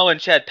of Elmo and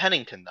Chad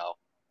Pennington, though.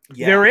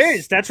 Yes. There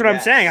is. That's what I'm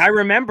saying. I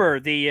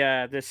remember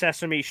the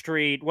Sesame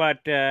Street. Was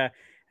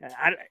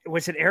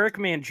it Eric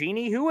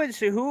Mangini?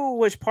 Who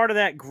was part of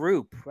that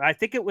group? I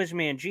think it was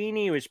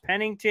Mangini. It was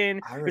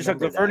Pennington. It was like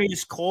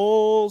Lavernius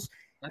Coles.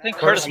 I think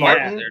Curtis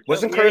Martin was there.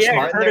 Wasn't Curtis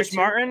Martin there? Curtis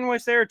Martin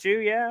was there too.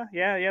 Yeah.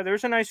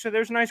 There's a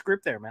nice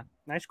group there, man.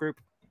 Nice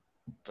group.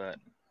 But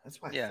that's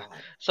why. Yeah.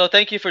 So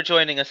thank you for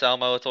joining us,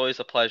 Elmo. It's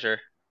always a pleasure.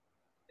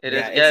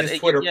 It's his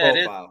Twitter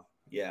profile.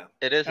 Yeah.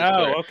 It is his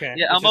Twitter. Okay.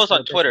 Yeah, Elmo's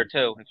on Twitter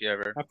too, if you're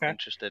ever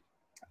interested.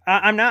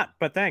 I'm not,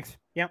 but thanks.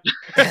 Yeah.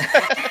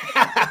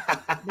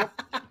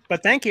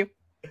 But thank you.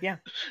 Yeah.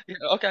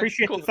 Okay.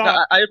 Appreciate cool. the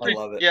thought. No, I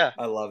love it. Yeah.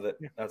 I love it.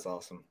 That's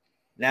awesome. All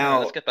Now right,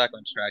 let's get back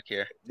on track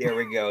here. there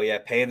we go. Yeah,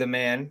 pay the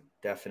man,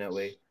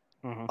 definitely.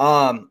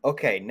 Mm-hmm.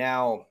 Okay,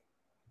 now,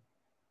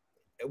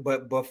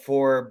 but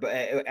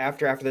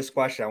after this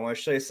question, I want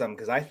to show you something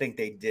because I think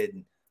they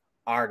did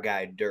our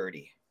guy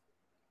dirty.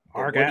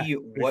 Our guy,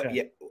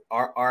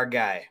 our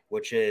guy,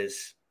 which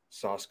is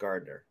Sauce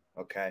Gardner.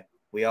 Okay,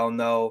 we all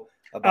know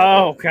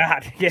about. Oh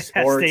God, yes,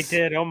 Sports they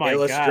did. Oh my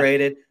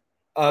Illustrated.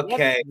 God.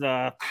 Okay,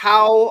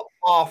 how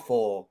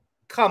awful!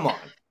 Come on.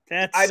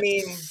 I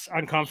mean,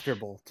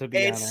 uncomfortable, to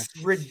be honest.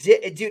 It's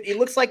ridiculous, dude. It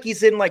looks like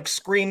he's in like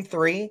Scream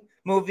 3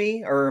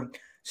 movie or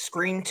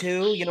Scream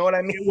 2. You know what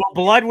I mean? Well,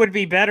 blood would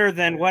be better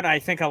than what I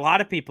think a lot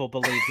of people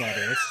believe that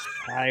is.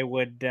 I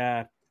would.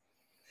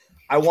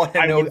 I want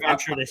to know. Would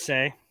venture to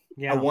say,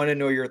 yeah. I want to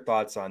know your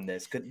thoughts on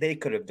this. They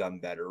could have done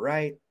better,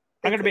 right?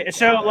 I'm gonna be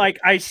so like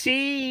I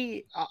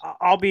see.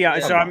 I'll be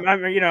so I'm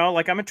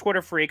I'm a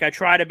Twitter freak. I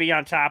try to be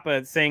on top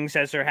of things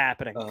as they're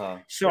happening.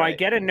 So I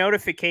get a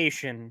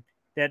notification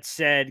that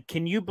said,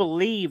 "Can you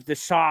believe the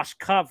Sauce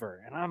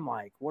cover?" And I'm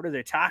like, "What are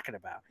they talking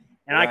about?"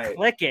 And I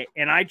click it,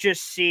 and I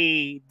just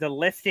see the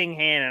lifting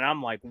hand, and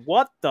I'm like,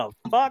 "What the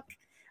fuck?"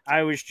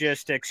 I was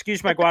just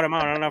excuse my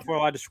Guatemala. I don't know if we're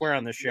allowed to swear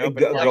on this show,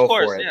 but go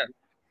for it. Yeah.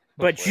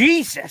 But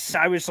Jesus,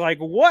 I was like,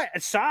 "What,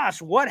 Sauce?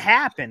 What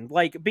happened?"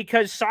 Like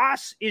because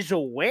Sauce is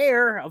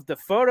aware of the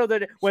photo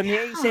that when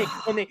they say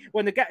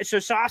when the guy so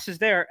Sauce is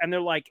there, and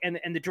they're like, and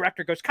the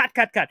director goes, "Cut,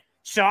 cut, cut."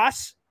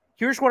 Sauce,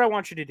 here's what I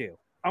want you to do.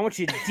 I want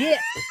you to dip.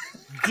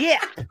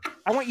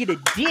 I want you to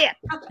dip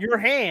your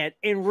hand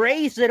and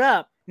raise it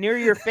up near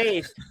your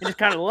face and just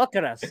kind of look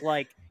at us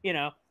like,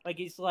 like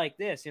he's like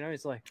this,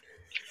 he's like,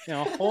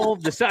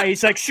 hold the side.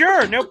 He's like,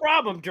 sure, no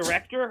problem,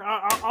 director.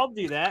 I'll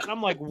do that. And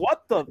I'm like,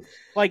 what the?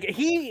 Like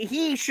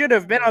he should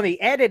have been on the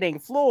editing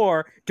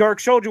floor, Dark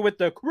Soldier with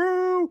the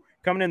crew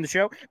coming in the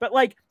show. But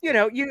like,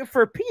 you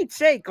for Pete's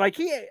sake, like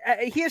he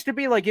has to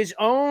be like his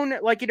own.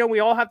 Like we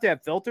all have to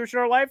have filters in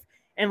our life.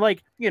 And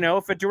like,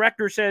 if a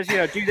director says,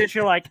 do this,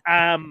 you're like,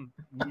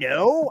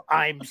 no,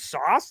 I'm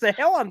Sauce. The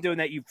hell I'm doing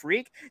that, you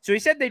freak. So he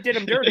said they did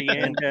him dirty.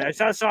 And I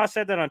saw Sauce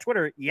said that on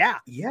Twitter. Yeah.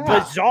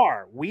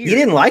 Bizarre. Weird. He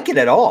didn't like it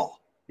at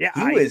all. Yeah.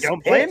 I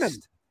don't blame him.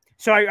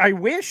 So I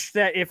wish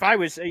that if I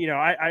was,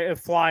 I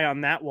fly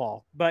on that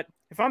wall. But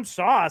if I'm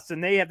Sauce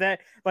and they have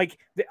that, like,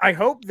 I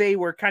hope they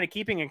were kind of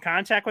keeping in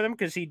contact with him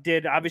because he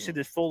did obviously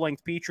this full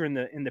length feature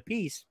in the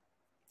piece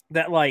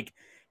that like,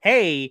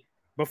 hey,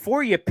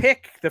 before you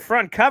pick the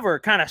front cover,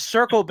 kind of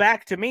circle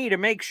back to me to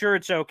make sure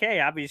it's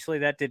okay. Obviously,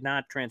 that did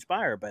not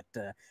transpire, but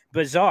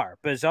bizarre.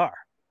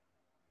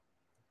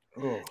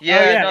 Oh.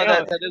 Yeah,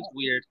 that is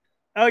weird.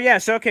 Oh, yeah.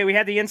 So, okay, we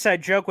had the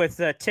inside joke with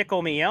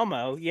Tickle Me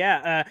Elmo.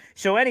 Yeah.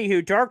 So,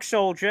 anywho, Dark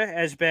Soldier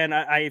has been,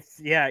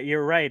 yeah,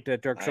 you're right,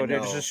 Dark Soldier.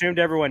 I just assumed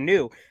everyone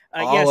knew.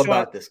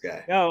 About this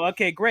guy. Oh,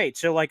 okay, great.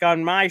 So, like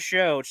on my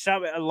show,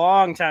 a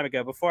long time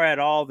ago, before I had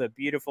all the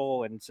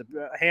beautiful and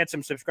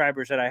handsome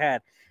subscribers that I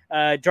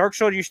had, Dark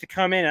Soldier used to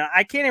come in, and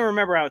I can't even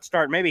remember how it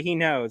started. Maybe he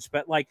knows,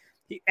 but like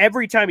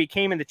every time he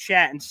came in the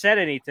chat and said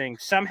anything,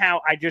 somehow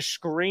I just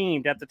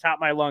screamed at the top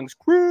of my lungs,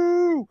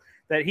 "Crew!"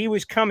 that he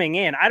was coming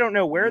in. I don't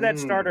know where that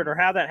started or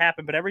how that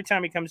happened, but every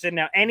time he comes in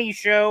now, any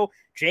show,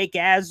 Jake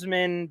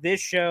Asman,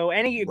 this show,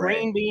 any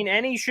Green Bean,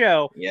 any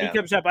show, he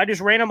comes up. I just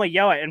randomly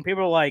yell it, and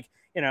people are like,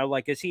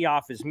 like, is he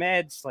off his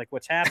meds? Like,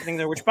 what's happening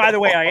there? Which, by the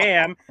way, I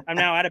am. I'm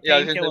now out of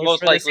painkillers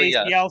for this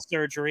ACL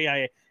surgery.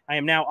 I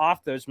am now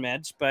off those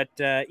meds. But,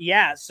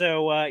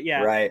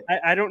 Right.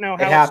 I don't know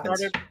how it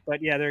started,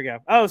 but, yeah, there you go.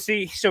 Oh,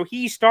 see, so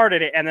he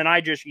started it, and then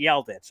I just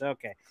yelled it. So,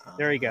 okay,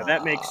 there you go.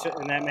 That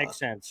makes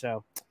sense.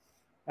 So,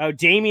 oh,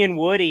 Damian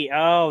Woody.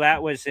 Oh,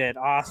 that was it.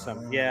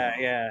 Awesome.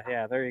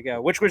 Yeah. There you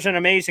go. Which was an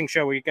amazing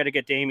show. We got to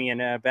get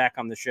Damian back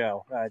on the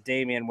show.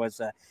 Damian was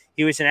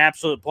he was an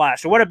absolute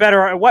blast. So what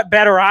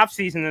better off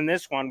season than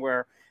this one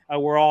where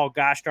we're all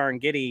gosh darn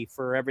giddy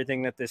for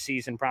everything that this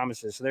season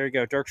promises. So there you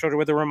go. Dark Soldier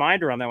with a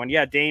reminder on that one.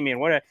 Yeah, Damian.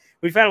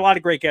 We've had a lot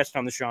of great guests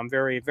on the show. I'm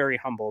very, very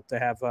humbled to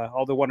have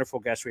all the wonderful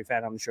guests we've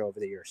had on the show over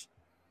the years.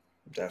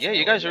 Definitely, yeah,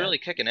 you guys are really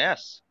kicking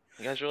ass.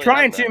 You guys really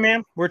trying to,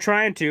 man. We're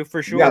trying to,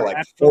 for sure. You got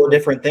like 4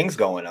 different things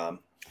going on.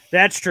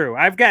 That's true.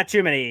 I've got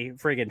too many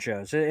friggin'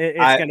 shows.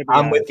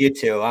 I'm with you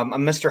too. I'm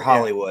Mr.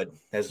 Hollywood,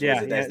 as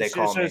they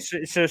call me.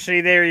 So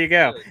see, there you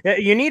go.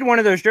 You need one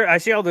of those. I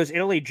see all those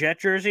Italy Jet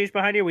jerseys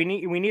behind you. We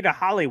need a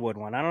Hollywood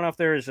one. I don't know if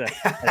there's a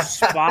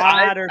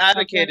spot or something.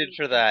 Advocated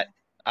for that.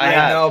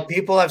 I know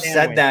people have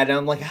said that, and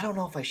I'm like, I don't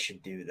know if I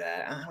should do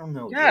that. I don't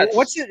know. Yeah,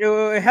 what's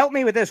it? Help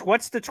me with this.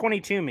 What's the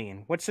 22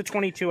 mean? What's the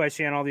 22 I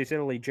see on all these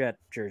Italy Jet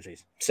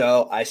jerseys?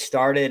 So I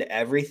started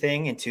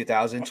everything in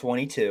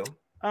 2022.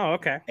 Oh,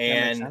 okay.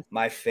 And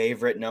my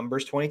favorite number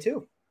is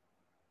 22.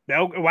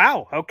 Oh,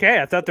 wow.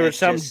 Okay. I thought there was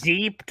some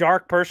deep,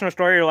 dark personal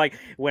story. You're like,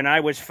 when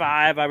I was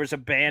 5, I was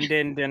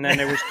abandoned, and then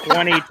there was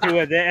 22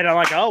 of that. And I'm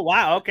like, oh,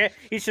 wow. Okay.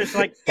 He's just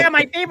like, yeah,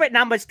 my favorite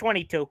number is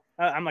 22.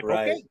 I'm like,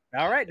 okay.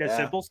 All right. A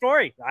simple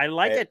story. I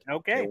like it.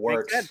 Okay. It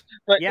works.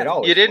 But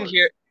you didn't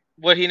hear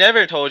what he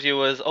never told you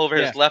was over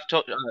his left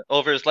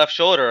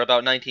shoulder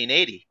about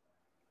 1980.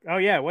 Oh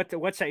yeah,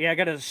 what's that? Yeah, I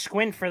got to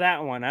squint for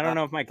that one. I don't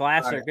know if my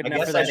glasses are good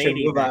enough for that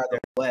 80. Move out of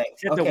the way.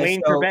 Is that the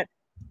Wayne Corbett?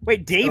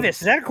 Wait,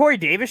 Davis. Is that a Corey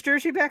Davis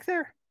jersey back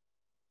there?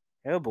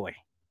 Oh boy.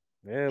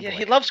 Yeah,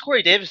 he loves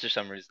Corey Davis for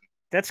some reason.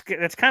 That's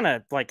kind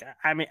of like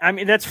I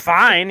mean that's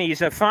fine.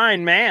 He's a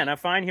fine man, a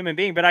fine human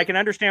being, but I can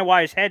understand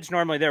why his head's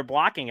normally there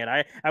blocking it.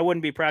 I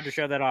wouldn't be proud to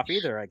show that off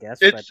either. I guess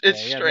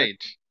it's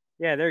strange.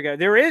 Yeah, there you go.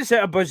 There is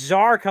a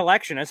bizarre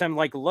collection as I'm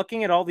like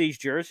looking at all these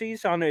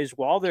jerseys on his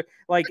wall. There,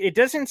 like, it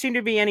doesn't seem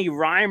to be any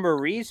rhyme or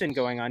reason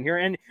going on here.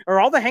 And are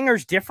all the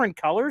hangers different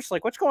colors?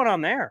 Like, what's going on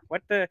there?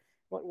 What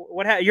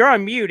you're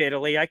on mute,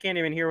 Italy. I can't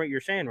even hear what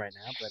you're saying right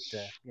now. But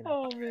you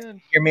know. Oh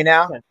man, hear me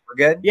now? We're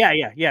good.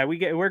 Yeah.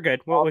 We're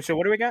good. So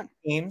what do we got?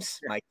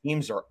 My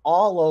teams are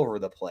all over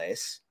the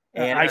place,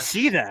 and I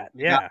see that.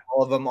 Yeah,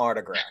 all of them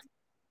autographed.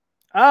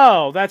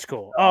 Oh, that's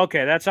cool. Oh,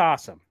 okay, that's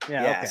awesome.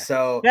 Yeah. Okay.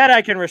 So that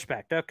I can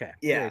respect. Okay.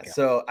 Yeah.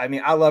 So I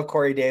mean, I love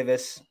Corey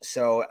Davis.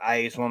 So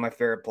he's one of my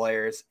favorite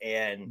players,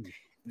 and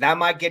that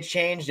might get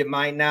changed. It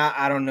might not.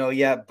 I don't know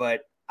yet,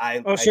 but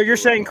so you're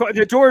saying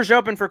the door is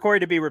open for Corey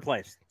to be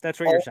replaced? That's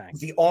what you're saying.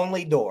 The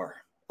only door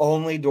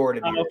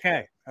to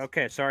be.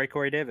 Okay. Sorry,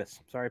 Corey Davis.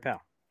 Sorry, pal.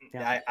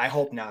 Yeah. I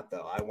hope not,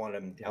 though. I want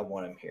him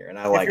here, and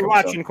if you're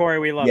watching, Corey,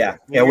 we love you.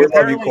 Yeah, we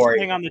love you,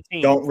 Corey. On the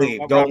team don't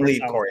leave,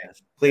 Corey.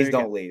 Please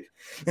don't leave.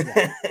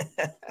 Yeah.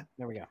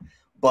 There we go.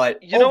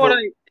 But you know what?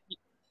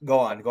 Go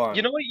on.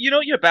 You know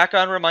what your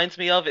background reminds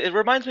me of? It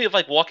reminds me of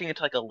like walking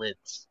into like a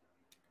Lids.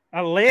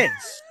 A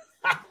Lids.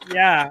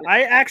 Yeah,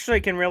 I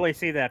actually can really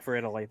see that for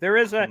Italy. There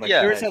is a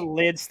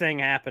Lids thing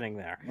happening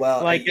there.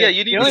 Well, like you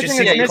should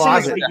see my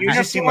closet. You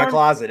should see my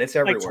closet. It's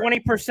everywhere.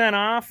 Like 20%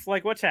 off.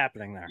 Like, what's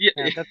happening there?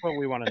 Yeah, that's what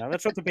we want to know.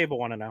 That's what the people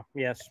want to know.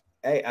 Yes.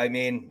 Hey, I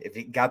mean, if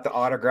you got the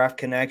autograph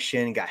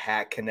connection, got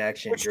hat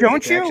connection,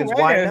 don't you?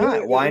 Why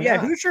not? Why not? Yeah,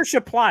 who's your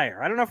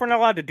supplier? I don't know if we're not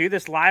allowed to do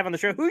this live on the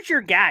show. Who's your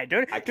guy?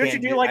 Don't you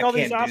do like all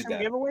these awesome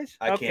giveaways?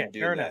 I can't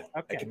do that.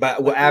 Okay,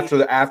 but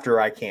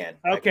after I can.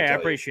 Okay, I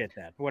appreciate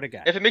that. What a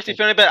guy. If it makes you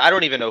feel any better, I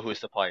don't even know who his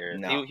supplier is.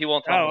 No. He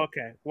won't tell me. Oh,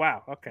 okay.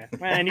 Wow. Okay.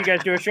 And you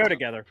guys do a show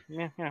together.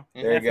 Yeah.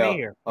 There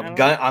you go.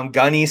 I'm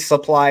Gunny's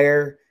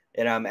supplier.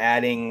 And I'm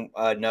adding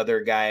another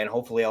guy, and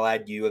hopefully I'll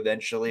add you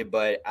eventually.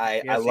 But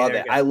I love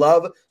it. I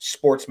love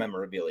sports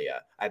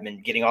memorabilia. I've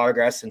been getting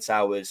autographs since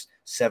I was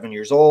 7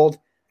 years old,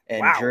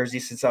 and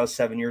jerseys since I was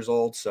 7 years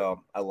old.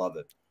 So I love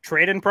it.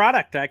 Trade and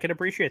product. I can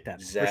appreciate that.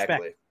 Exactly.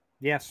 Respect.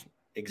 Yes.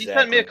 Exactly. You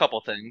sent me a couple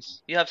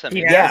things. You have sent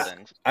me a couple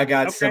things. I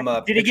got some.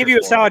 Did he give you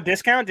a solid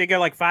discount? Did he go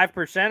like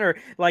 5%, or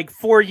like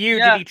for you?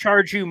 Did he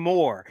charge you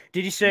more?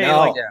 Did he say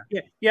like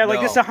this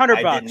is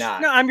 $100?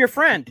 No, I'm your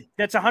friend.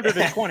 That's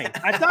 120.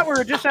 I thought we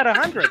were just at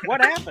 100.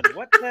 What happened?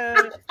 What?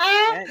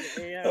 That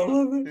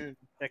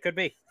could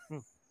be.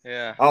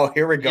 Yeah. Oh,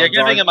 here we go. You're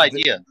giving him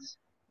ideas.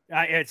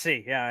 I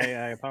see. Yeah,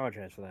 I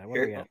apologize for that. What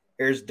do we got?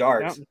 Here's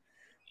Darts.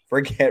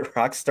 Forget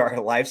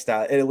rockstar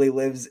lifestyle. Italy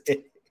lives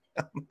in.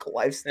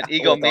 Lifestyle. An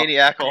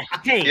egomaniacal.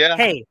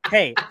 Hey.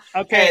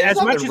 Okay,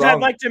 as much as I'd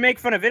like to make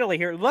fun of Italy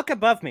here, look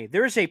above me.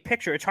 There is a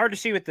picture. It's hard to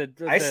see with the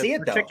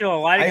particular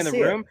lighting in the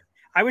room.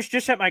 I was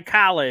just at my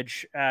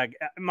college.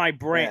 My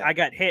brain, I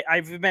got hit.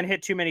 I've been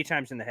hit too many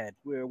times in the head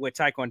with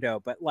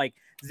Taekwondo. But like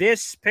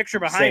this picture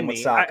behind me,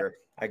 soccer.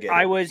 I get it.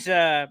 I was,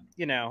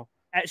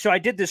 so I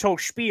did this whole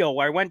spiel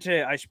where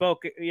I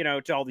spoke,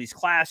 to all these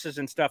classes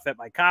and stuff at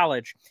my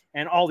college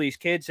and all these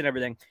kids and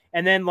everything.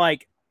 And then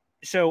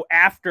so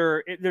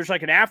after there's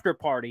like an after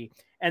party,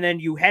 and then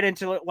you head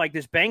into like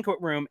this banquet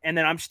room, and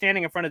then I'm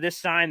standing in front of this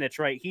sign that's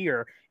right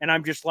here, and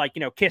I'm just like,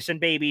 kissing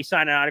baby,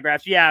 signing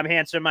autographs. Yeah, I'm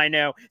handsome. I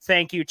know.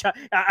 Thank you.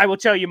 I will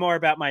tell you more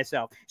about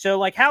myself. So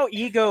like, how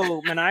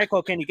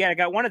egomaniacal can you get? I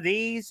got one of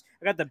these.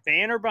 I got the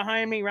banner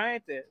behind me,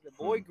 right? The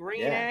boy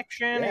green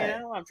action.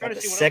 Yeah. I'm trying to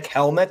see what sick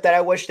helmet that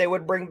I wish they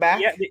would bring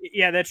back.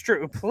 Yeah, that's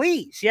true.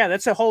 Please. Yeah,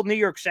 that's a whole New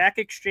York Sack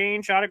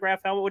Exchange autograph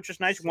helmet, which is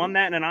nice. Won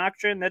that in an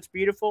auction. That's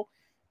beautiful.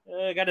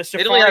 Got a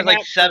Italy has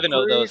like 7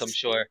 of those, I'm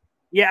sure.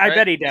 Yeah, right? I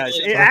bet he does.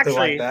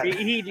 Actually,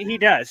 he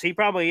does. He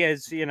probably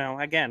is.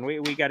 Again,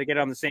 we got to get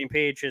on the same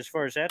page as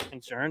far as that's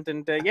concerned.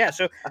 And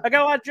so I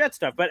got a lot of Jet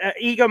stuff. But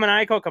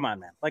egomaniacal, come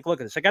on, man. Like,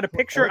 look at this. I got a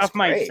picture of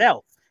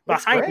myself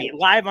behind me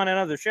live on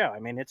another show. I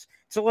mean, it's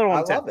a little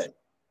intense. I love it.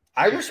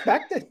 I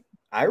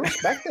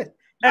respect it.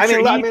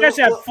 You just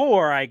have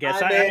 4, I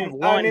guess. I have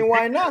 1. I mean,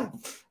 why not?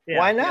 Yeah,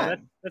 why not? Yeah,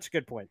 that's a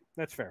good point.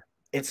 That's fair.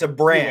 It's a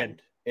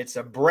brand. It's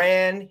a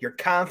brand. You're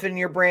confident in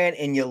your brand,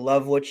 and you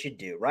love what you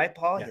do, right,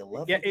 Paul? Yeah. You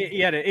love it.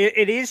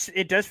 It is.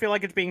 It does feel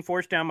like it's being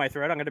forced down my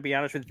throat. I'm going to be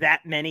honest with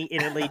that many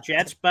Italy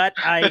Jets, but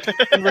I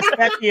can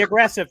respect the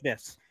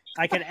aggressiveness.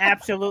 I can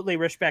absolutely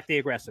respect the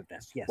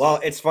aggressiveness. Yes. Well,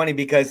 it's funny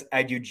because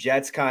I do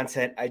Jets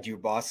content, I do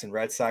Boston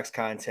Red Sox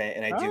content,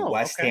 and I do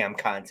West Ham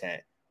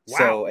content. Wow.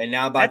 So, and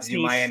now I'm about to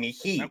do Miami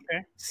Heat.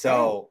 Okay.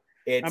 So.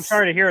 I'm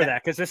sorry to hear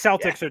that because the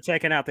Celtics are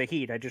taking out the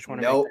Heat. I just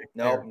want to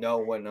no.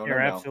 You're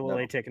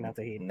absolutely taking out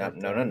the Heat. No.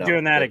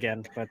 Doing that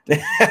again, but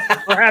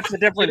perhaps a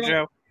different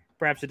show.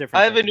 Perhaps a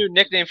different. I have a new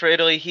nickname for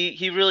Italy.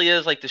 He really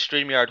is like the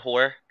StreamYard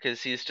whore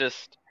because he's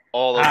just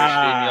all over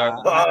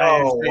StreamYard.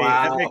 Oh,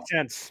 wow. That makes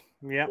sense.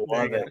 Yeah,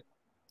 love it.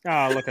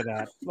 Oh, look at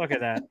that. Look at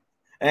that.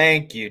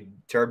 Thank you,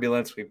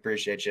 Turbulence. We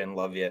appreciate you and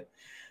love you.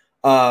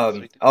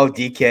 Sweet.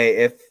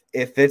 DK,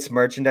 if it's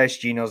merchandise,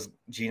 Gino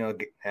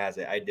has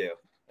it. I do.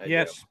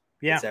 Yes.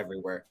 Yeah. It's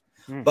everywhere.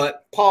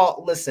 But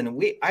Paul, listen,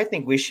 I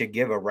think we should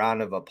give a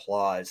round of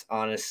applause,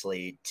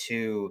 honestly,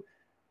 to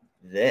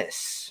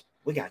this.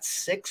 We got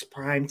 6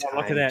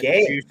 primetime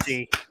games.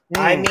 Juicy.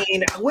 I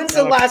mean, when's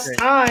the last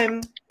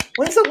time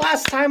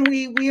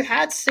we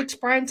had 6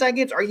 primetime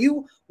games? Are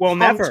you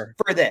pumped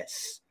for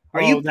this?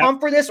 Are you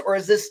pumped for this, or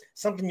is this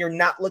something you're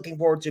not looking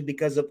forward to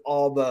because of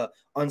all the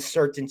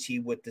uncertainty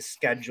with the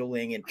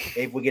scheduling and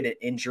if we get an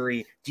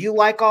injury? Do you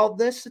like all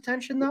this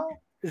attention, though?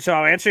 So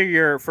I'll answer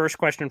your first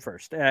question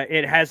first.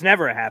 It has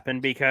never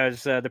happened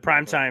because the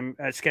primetime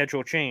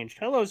schedule changed.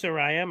 Hello,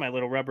 Zariah, my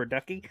little rubber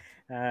ducky,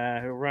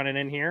 running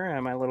in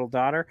here, my little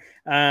daughter.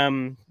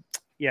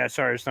 Yeah,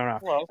 sorry, it's thrown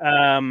off.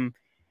 Hello.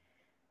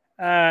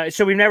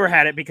 So we've never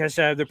had it because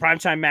the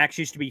primetime max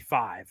used to be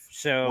 5.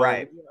 So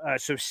right.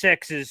 So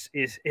 6 is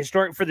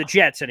historic for the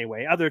Jets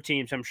anyway. Other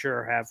teams, I'm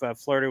sure, have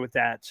flirted with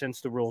that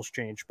since the rules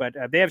changed. But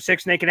they have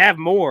 6, and they can have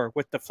more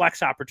with the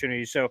flex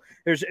opportunities. So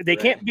they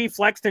can't be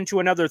flexed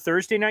into another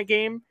Thursday night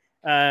game.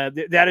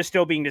 That is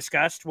still being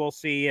discussed. We'll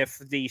see if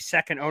the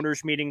second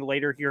owners meeting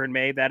later here in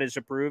May that is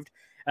approved.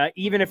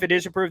 Even if it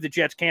is approved, the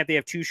Jets can't. They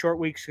have 2 short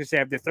weeks because they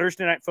have the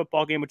Thursday night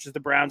football game, which is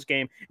the Browns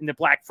game, and the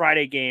Black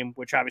Friday game,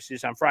 which obviously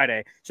is on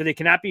Friday. So they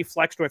cannot be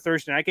flexed to a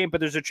Thursday night game, but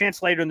there's a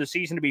chance later in the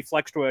season to be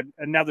flexed to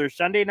another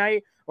Sunday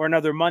night or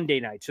another Monday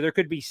night. So there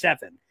could be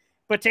 7.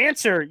 But to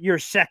answer your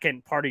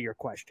second part of your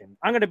question,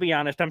 I'm going to be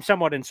honest, I'm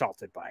somewhat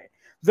insulted by it.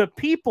 The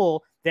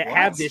people that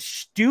have this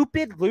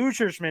stupid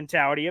loser's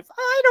mentality of,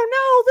 I don't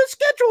know, the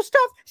schedule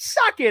stuff,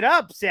 suck it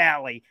up,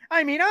 Sally.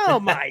 I mean, oh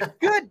my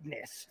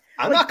goodness.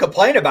 I'm not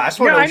complaining about it. I just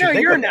want to know what you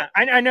think you're of not.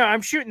 I know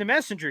I'm shooting the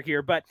messenger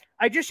here, but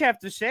I just have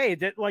to say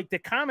that like the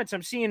comments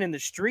I'm seeing in the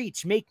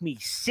streets make me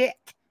sick.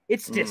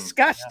 It's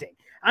disgusting.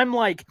 Yeah. I'm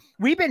like,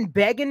 we've been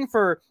begging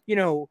for,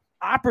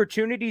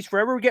 opportunities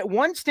forever. We get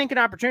one stinking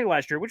opportunity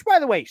last year, which by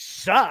the way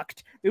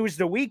sucked. It was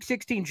the Week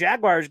 16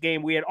 Jaguars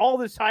game. We had all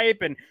this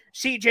hype, and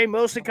CJ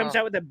Mosley comes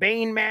out with a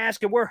Bane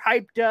mask, and we're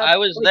hyped up. I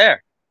was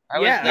there.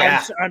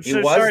 I'm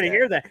so sorry to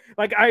hear that.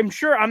 Like, I'm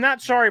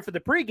not sorry for the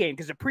pregame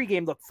because the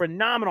pregame looked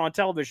phenomenal on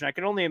television. I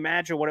can only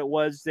imagine what it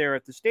was there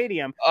at the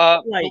stadium.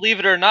 Believe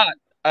it or not,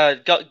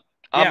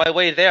 on my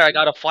way there, I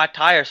got a flat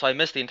tire, so I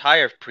missed the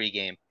entire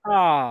pregame.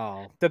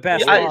 Oh, the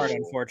best part,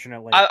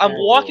 unfortunately. I'm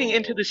walking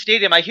into the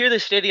stadium. I hear the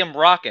stadium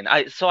rocking.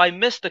 So I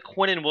missed the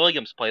Quinnen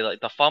Williams play, like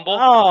the fumble.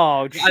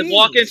 Oh, geez. I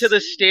walk into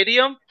the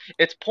stadium.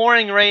 It's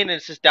pouring rain, and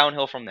it's just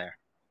downhill from there.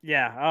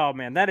 Yeah. Oh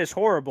man, that is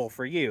horrible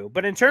for you.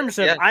 But in terms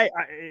of,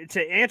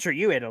 to answer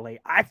you, Italy,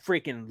 I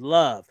freaking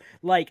love,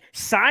 like,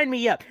 sign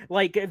me up.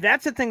 Like,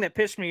 that's the thing that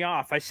pissed me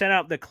off. I sent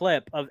out the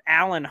clip of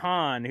Alan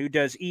Hahn, who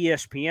does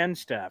ESPN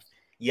stuff.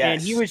 Yes.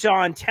 And he was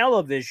on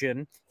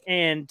television,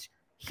 and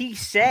he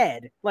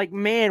said, like,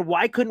 man,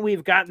 why couldn't we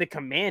have gotten the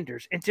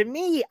Commanders? And to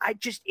me,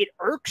 it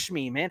irks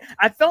me, man.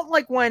 I felt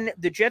like when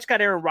the Jets got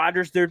Aaron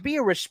Rodgers, there'd be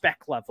a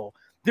respect level.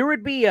 There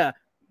would be a,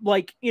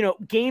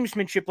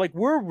 gamesmanship, like,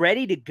 we're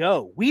ready to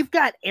go. We've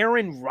got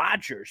Aaron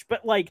Rodgers,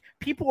 but like,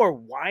 people are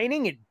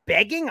whining and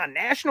begging on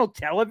national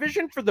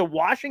television for the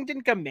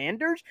Washington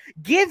Commanders.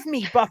 Give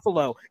me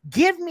Buffalo.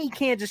 Give me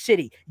Kansas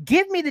City.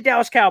 Give me the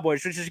Dallas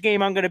Cowboys, which is a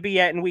game I'm going to be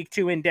at in week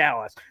 2 in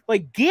Dallas.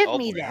 Like, give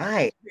me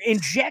that.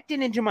 Inject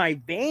it into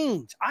my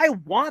veins. I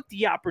want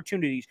the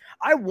opportunities.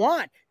 I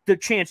want the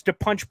chance to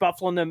punch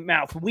Buffalo in the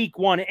mouth week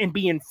 1 and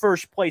be in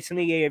first place in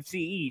the AFC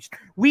East.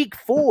 Week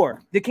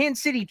 4, the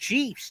Kansas City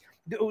Chiefs,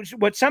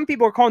 what some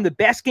people are calling the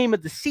best game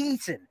of the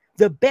season.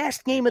 The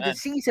best game of the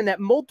season that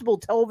multiple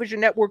television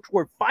networks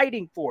were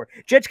fighting for.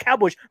 Jets,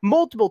 Cowboys,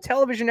 multiple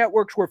television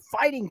networks were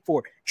fighting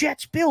for.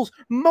 Jets, Bills,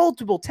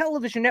 multiple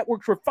television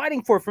networks were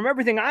fighting for, from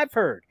everything I've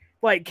heard.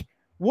 Like,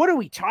 what are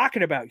we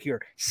talking about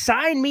here?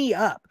 Sign me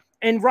up.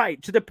 And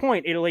right, to the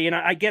point, Italy, and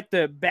I get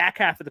the back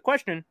half of the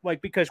question,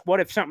 like, because what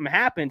if something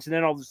happens and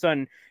then all of a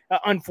sudden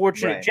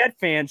unfortunate Jet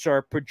fans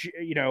are,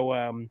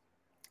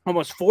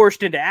 almost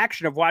forced into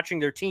action of watching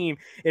their team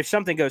if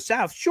something goes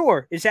south.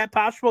 Sure. Is that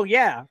possible?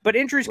 Yeah. But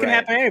injuries can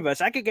happen to any of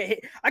us. I could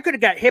have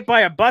got hit by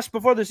a bus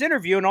before this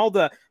interview, and all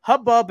the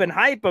hubbub and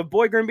hype of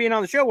Boy Green being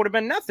on the show would have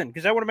been nothing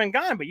because I would have been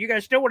gone. But you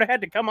guys still would have had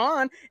to come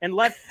on and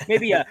left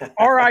maybe a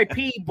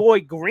RIP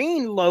Boy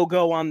Green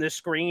logo on the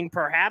screen,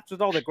 perhaps,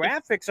 with all the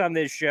graphics on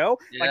this show.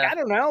 Yeah. Like, I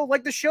don't know.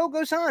 Like, the show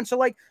goes on. So,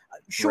 like,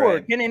 sure,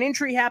 can an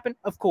injury happen?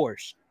 Of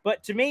course.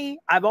 But to me,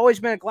 I've always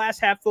been a glass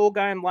half full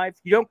guy in life.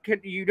 You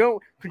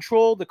don't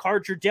control the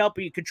cards you're dealt,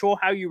 but you control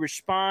how you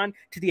respond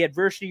to the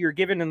adversity you're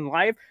given in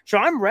life. So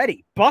I'm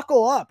ready.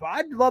 Buckle up.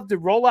 I'd love to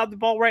roll out the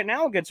ball right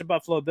now against the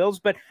Buffalo Bills,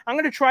 but I'm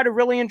going to try to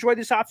really enjoy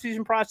this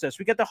offseason process.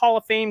 We got the Hall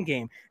of Fame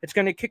game. It's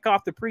going to kick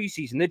off the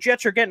preseason. The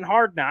Jets are getting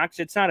hard knocks.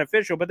 It's not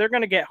official, but they're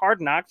going to get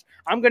hard knocks.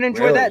 I'm going to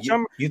enjoy that.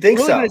 So you think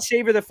really so? Going to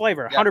savor the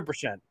flavor,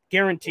 100%.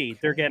 Guaranteed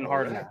they're getting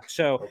hard knocks.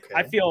 So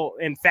I feel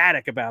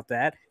emphatic about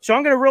that. So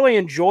I'm going to really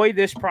enjoy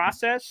this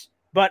process.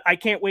 but I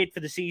can't wait for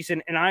the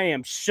season. And I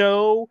am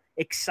so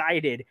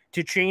excited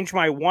to change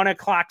my 1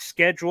 o'clock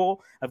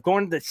schedule of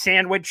going to the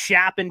sandwich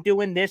shop and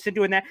doing this and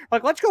doing that.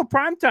 Like, let's go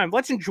primetime.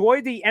 Let's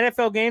enjoy the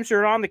NFL games that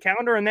are on the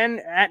calendar. And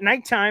then at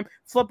nighttime,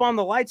 flip on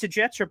the lights. The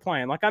Jets are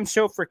playing. Like, I'm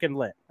so freaking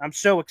lit. I'm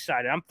so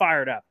excited. I'm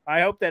fired up.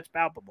 I hope that's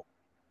palpable.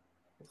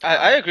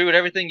 I agree with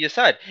everything you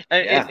said.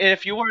 And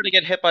if you were to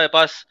get hit by a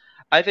bus,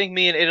 I think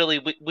me and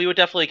Italy, we would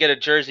definitely get a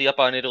jersey up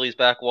on Italy's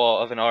back wall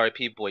of an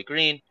RIP Boy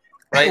Green,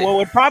 right? Well, it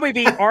would probably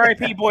be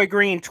RIP Boy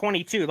Green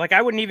 22. Like,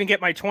 I wouldn't even get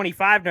my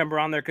 25 number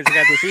on there because I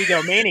got this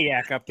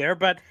egomaniac up there.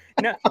 But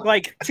no,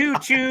 like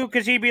 2-2,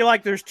 because he'd be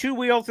like, there's 2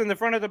 wheels in the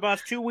front of the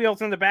bus, 2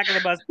 wheels in the back of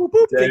the bus. Boop,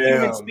 boop, the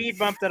human speed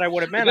bump that I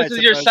would have meant. This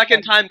is your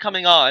second time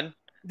coming on.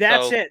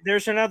 That's it.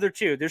 There's another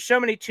 2. There's so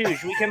many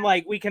 2s.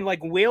 We can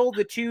will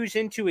the 2s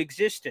into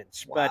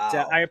existence. Wow.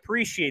 But I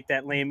appreciate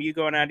that, Liam. You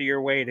going out of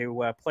your way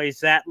to place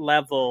that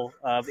level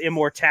of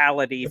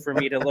immortality for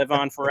me to live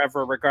on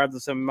forever,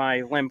 regardless of my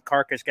limp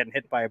carcass getting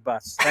hit by a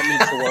bus. That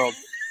means the world.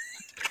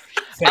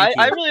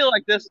 I really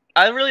like this.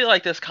 I really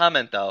like this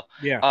comment though.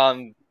 Yeah.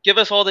 Give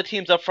us all the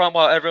teams up front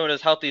while everyone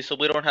is healthy, so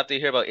we don't have to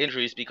hear about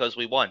injuries because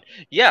we won.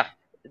 Yeah,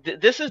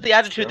 this is the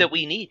attitude that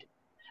we need.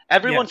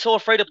 Everyone's so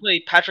afraid to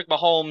play Patrick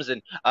Mahomes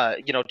and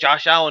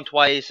Josh Allen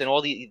twice and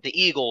all the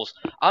Eagles.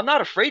 I'm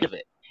not afraid of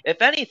it.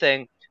 If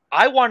anything,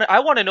 I want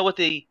to know what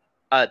the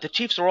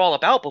Chiefs are all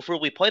about before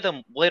we play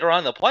them later on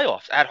in the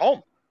playoffs at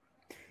home.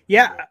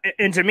 Yeah,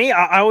 and to me,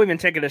 I'll even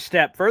take it a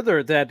step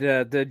further that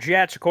the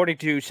Jets, according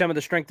to some of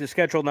the strength of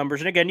schedule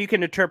numbers, and again, you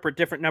can interpret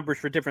different numbers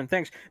for different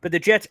things, but the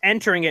Jets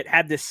entering it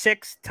had the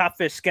 6th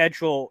toughest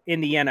schedule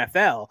in the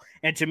NFL.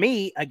 And to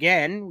me,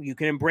 again, you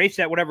can embrace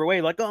that whatever way,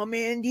 like, oh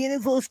man, the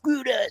NFL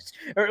screwed us.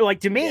 Or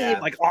like, to me,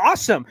 like,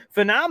 awesome,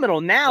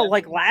 phenomenal. Now,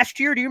 like last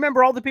year, do you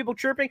remember all the people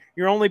chirping?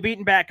 You're only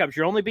beating backups.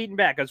 You're only beating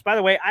backups. By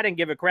the way, I didn't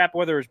give a crap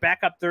whether it was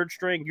backup third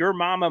string, your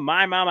mama,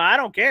 my mama. I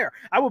don't care.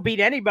 I will beat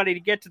anybody to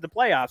get to the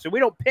playoffs. And we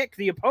don't pick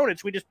the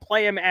opponents. We just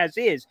play them as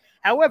is.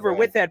 However,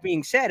 with that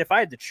being said, if I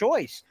had the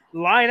choice,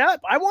 line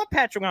up, I want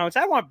Patrick Mahomes.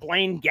 I want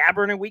Blaine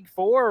Gabbert in week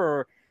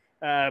 4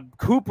 or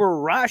Cooper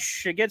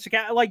Rush against a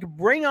guy. Like,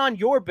 bring on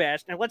your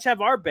best and let's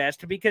have our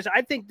best, because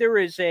I think there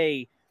is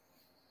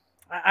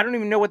I don't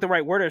even know what the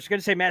right word is. I was going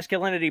to say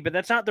masculinity, but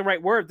that's not the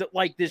right word. That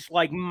like this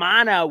like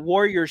mana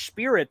warrior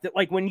spirit that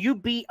like when you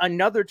beat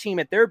another team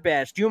at their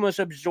best, you must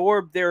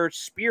absorb their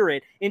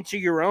spirit into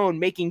your own,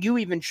 making you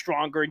even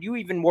stronger and you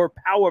even more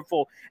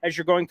powerful as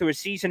you're going through a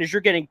season, as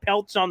you're getting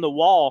pelts on the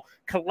wall,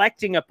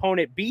 collecting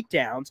opponent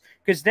beatdowns.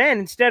 Because then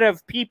instead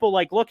of people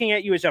like looking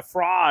at you as a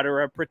fraud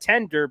or a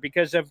pretender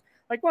because of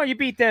like, well, you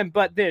beat them,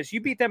 but this,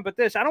 you beat them, but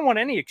this, I don't want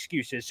any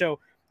excuses. So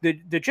the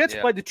Jets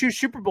played the 2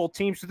 Super Bowl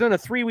teams within a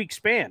 3-week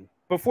span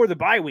before the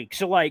bye week.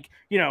 So, like,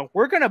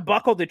 we're going to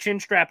buckle the chin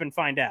strap and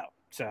find out.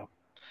 So,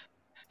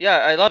 yeah,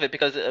 I love it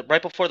because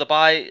right before the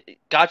bye,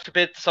 God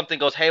forbid something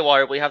goes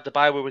haywire, we have the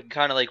bye where we can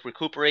kind of like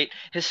recuperate.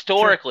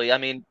 Historically, I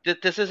mean,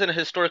 this isn't a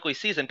historically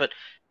season, but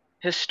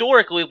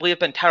historically we have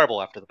been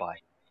terrible after the bye.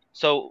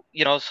 So,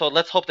 so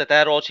let's hope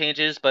that all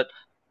changes, but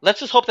let's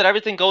just hope that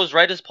everything goes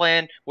right as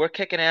planned. We're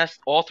kicking ass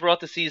all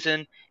throughout the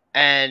season,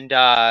 and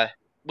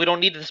we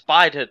don't need this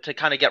bye to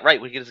kind of get right.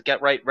 We can just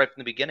get right from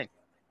the beginning.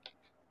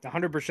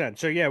 100%.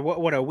 So yeah,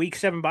 what a week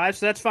 7 buys.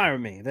 So that's fine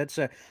with me. That's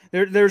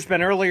there's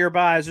been earlier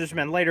buys, there's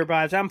been later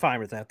buys. I'm fine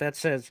with that.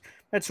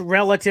 That's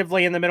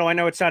relatively in the middle. I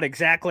know it's not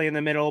exactly in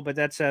the middle, but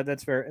that's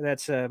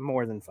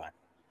more than fine.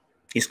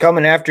 He's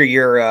coming after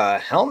your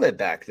helmet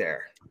back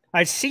there.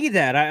 I see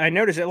that. I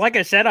noticed it. Like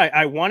I said,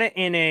 I won it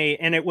and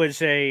it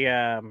was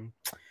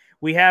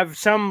we have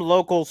some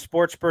local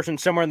sports person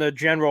somewhere in the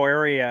general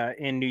area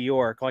in New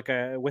York, like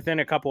within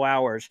a couple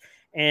hours.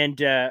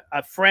 And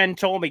a friend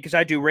told me, because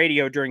I do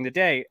radio during the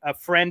day, a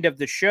friend of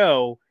the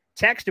show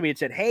texted me and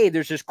said, hey,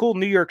 there's this cool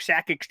New York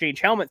Sack Exchange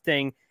helmet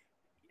thing.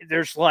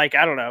 There's like,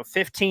 I don't know,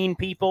 15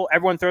 people.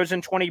 Everyone throws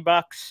in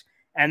 $20.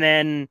 And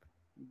then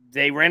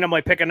they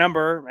randomly pick a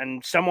number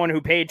and someone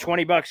who paid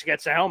 $20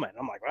 gets a helmet.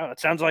 I'm like, well,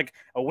 that sounds like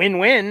a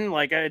win-win.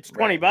 Like it's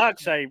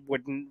 $20. I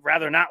would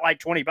rather not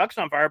light $20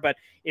 on fire. But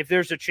if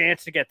there's a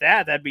chance to get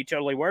that, that'd be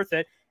totally worth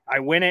it. I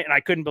win it, and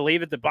I couldn't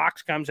believe it. The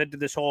box comes into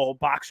this whole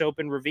box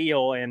open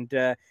reveal, and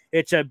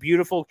it's a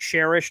beautiful,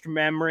 cherished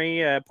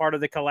memory, part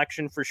of the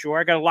collection for sure.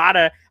 I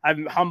got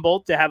I'm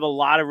humbled to have a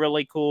lot of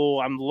really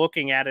cool, I'm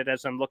looking at it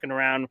as I'm looking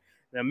around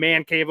the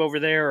man cave over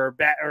there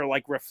or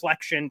like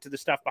reflection to the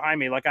stuff behind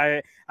me. Like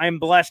I'm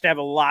blessed to have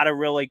a lot of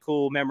really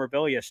cool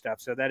memorabilia stuff,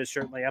 so that is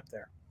certainly up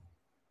there.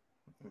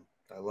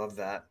 I love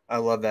that.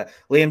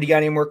 Liam, do you got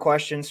any more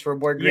questions for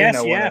Boy Green?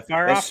 Yes,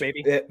 fire off,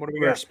 baby. What do we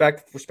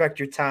got? Respect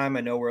your time.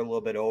 I know we're a little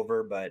bit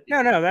over, but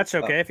no, that's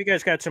okay. If you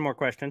guys got some more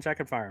questions, I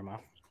can fire them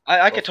off.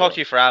 I could talk to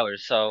you for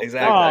hours. So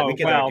exactly. Oh, we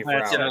can well,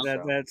 talk to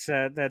you for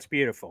hours, that's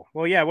beautiful.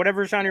 Well, yeah,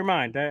 whatever's on your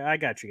mind, I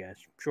got you guys.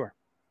 Sure.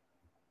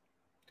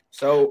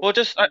 So, well,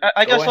 just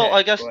I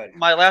guess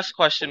my last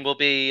question will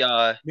be,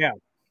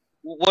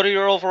 what are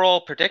your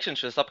overall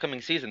predictions for this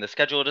upcoming season? The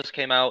schedule just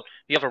came out.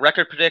 You have a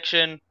record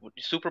prediction,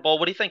 Super Bowl.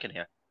 What are you thinking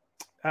here?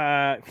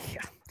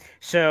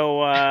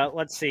 So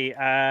let's see.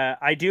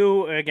 I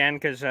do, again,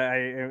 because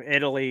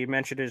Italy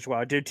mentioned it as well.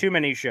 I do too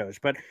many shows,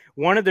 but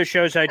one of the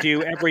shows I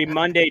do every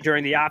Monday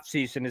during the off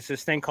season is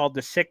this thing called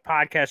the Sick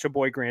Podcast of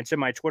Boy Grants in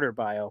my Twitter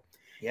bio.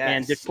 Yes.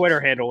 And the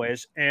Twitter handle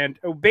is. And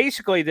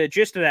basically the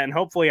gist of that, and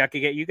hopefully I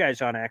could get you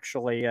guys on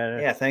actually.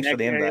 Thanks for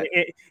the invite.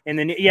 And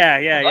then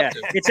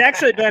it's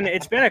actually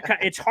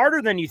it's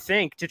harder than you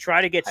think to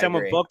try to get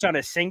someone booked on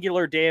a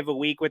singular day of a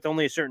week with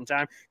only a certain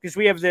time, because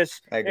we have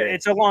this.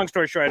 It's a long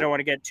story short. I don't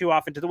want to get too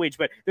off into the weeds,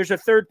 but there's a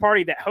third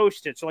party that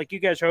hosts it. So like you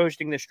guys are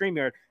hosting the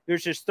StreamYard,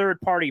 there's this third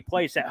party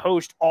place that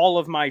hosts all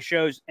of my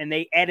shows, and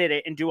they edit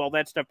it and do all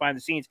that stuff behind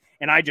the scenes,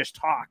 and I just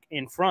talk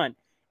in front.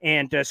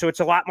 And so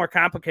it's a lot more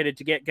complicated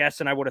to get guests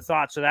than I would have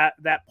thought. So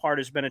that part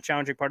has been a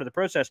challenging part of the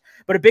process.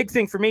 But a big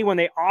thing for me when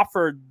they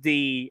offered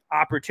the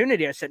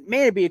opportunity, I said,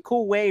 man, it'd be a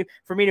cool way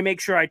for me to make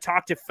sure I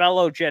talk to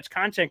fellow Jets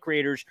content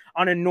creators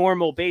on a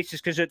normal basis,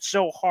 because it's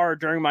so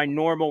hard during my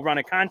normal run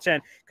of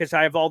content because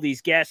I have all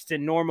these guests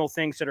and normal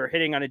things that are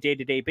hitting on a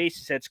day-to-day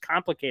basis. That's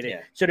complicated.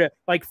 Yeah. So to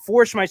like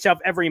force myself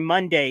every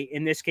Monday,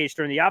 in this case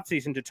during the off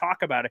season, to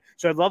talk about it.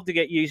 So I'd love to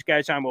get you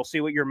guys on. We'll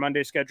see what your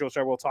Monday schedules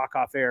are. We'll talk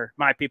off air.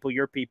 My people,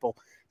 your people.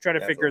 Try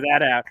to figure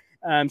that out.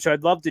 So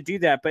I'd love to do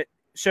that. But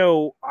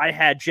so I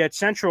had Jet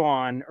Central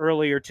on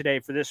earlier today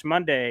for this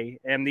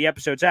Monday, and the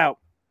episode's out.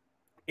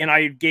 And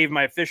I gave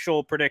my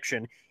official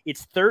prediction.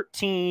 It's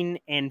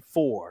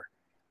 13-4.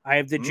 I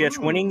have the Jets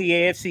winning the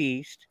AFC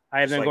East. I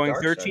have them going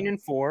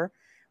 13-4,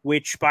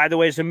 which, by the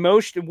way,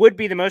 would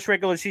be the most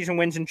regular season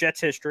wins in Jets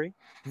history.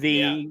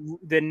 The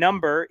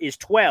number is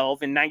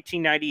 12 in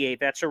 1998.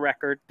 That's a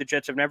record. The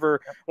Jets have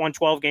never won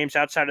 12 games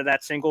outside of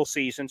that single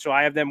season. So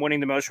I have them winning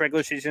the most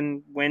regular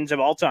season wins of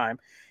all time.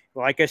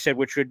 Like I said,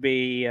 which would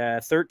be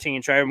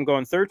 13. So I have them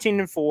going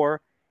 13-4.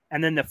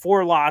 And then the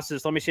 4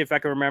 losses, let me see if I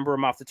can remember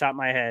them off the top of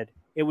my head.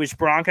 It was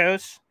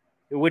Broncos,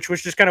 which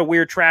was just kind of a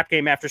weird trap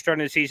game after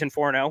starting the season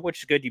 4-0, which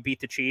is good. You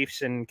beat the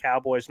Chiefs and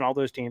Cowboys and all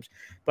those teams.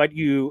 But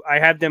I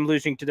had them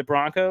losing to the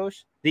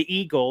Broncos, the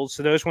Eagles,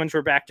 so those ones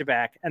were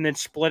back-to-back, and then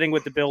splitting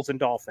with the Bills and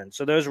Dolphins.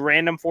 So those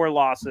random 4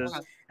 losses,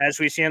 as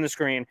we see on the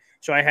screen.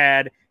 So I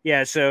had,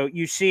 so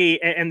you see,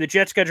 and the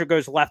Jet schedule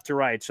goes left to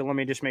right. So let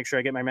me just make sure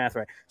I get my math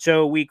right.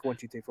 So week 1,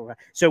 2, 3, 4, 5.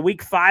 So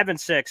week 5 and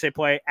 6, they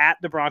play at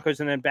the Broncos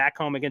and then back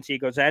home against the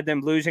Eagles. I had them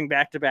losing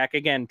back-to-back.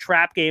 Again,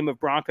 trap game of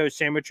Broncos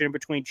sandwiched in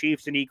between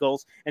Chiefs and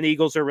Eagles, and the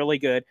Eagles are really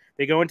good.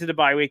 They go into the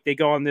bye week. They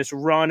go on this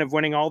run of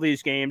winning all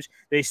these games.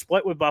 They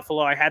split with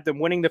Buffalo. I had them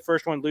winning the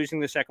first one,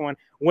 losing the second one,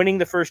 winning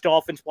the first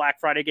Dolphins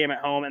Black Friday game at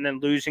home, and then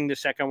losing the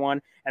second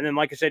one. And then,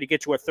 like I said, you get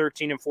to a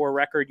 13-4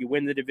 record. You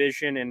win the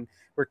division, and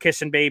we're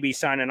kissing babies,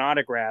 signing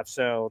autographs.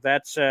 So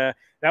that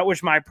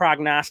was my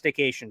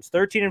prognostications.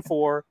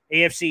 13-4,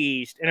 AFC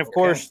East, and of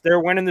course they're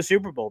winning the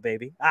Super Bowl,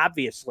 baby.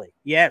 Obviously,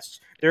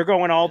 yes, they're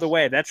going all the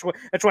way. That's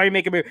why you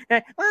make a move.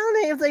 Well,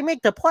 if they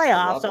make the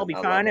playoffs, I'll be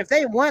fine. If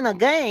they win a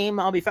game,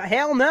 I'll be fine.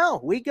 Hell no,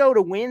 we go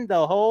to win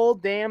the whole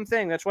damn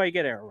thing. That's why you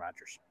get Aaron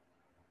Rodgers.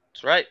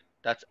 That's right.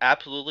 That's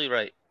absolutely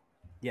right.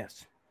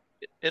 Yes.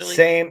 Italy.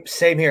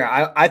 Same here.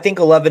 I think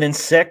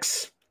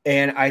 11-6,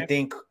 and I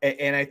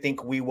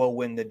think we will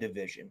win the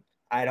division.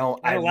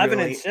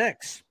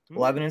 11-6.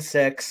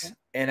 11-6,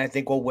 and I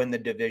think we'll win the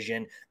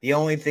division. The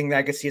only thing that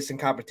I could see us in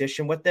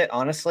competition with it,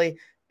 honestly,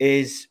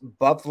 is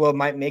Buffalo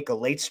might make a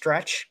late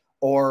stretch,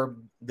 or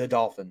the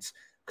Dolphins,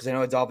 because I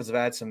know the Dolphins have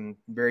had some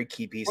very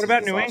key pieces. What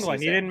about New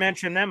England? You didn't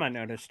mention them, I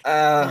noticed.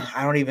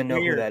 I don't even know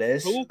who that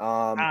is. Who?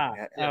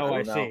 I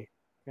see.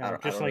 Yeah,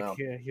 just like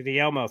the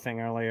Elmo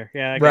thing earlier.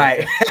 Yeah.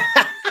 Right.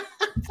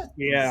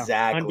 Yeah.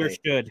 Exactly.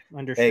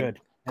 Understood.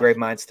 Great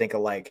minds think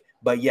alike.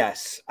 But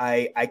yes,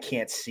 I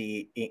can't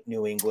see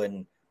New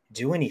England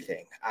do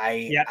anything.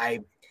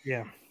 And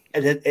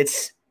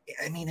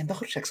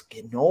Belichick's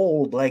getting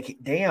old. Like,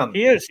 damn.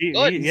 He is. He's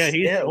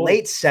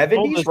late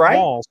 70s, right?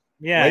 Balls.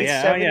 Yeah.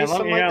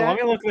 Let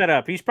me look that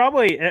up. He's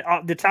probably,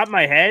 off the top of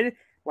my head,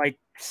 like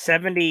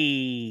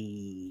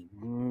 79?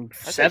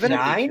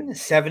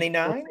 He's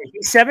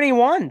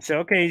 71.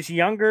 So, he's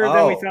younger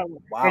than we thought.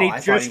 Wow, and he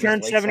just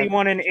turned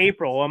 71 in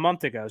April, a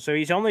month ago. So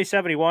he's only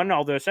 71,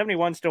 although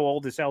 71's still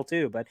old as hell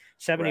too, but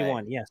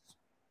 71, yes.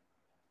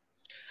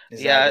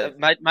 Yeah,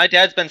 my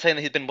dad's been saying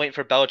that he's been waiting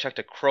for Belichick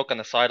to croak on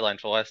the sideline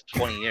for the last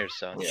 20 years.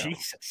 So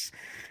Jesus,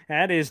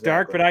 that is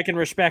dark, but I can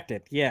respect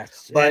it.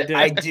 Yes, but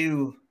I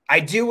do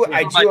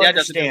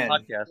understand.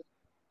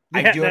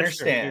 I do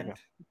understand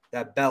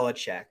that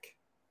Belichick,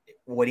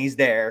 when he's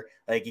there,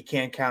 like, you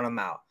can't count him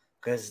out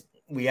because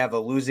we have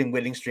a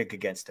winning streak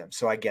against him.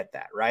 So I get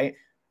that, right?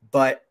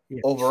 But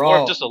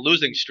overall, or just a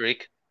losing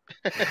streak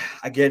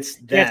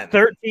against them.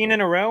 13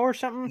 in a row or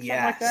something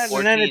like that. 14.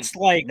 And then it's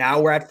like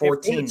now we're at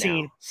 14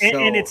 now.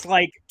 And it's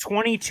like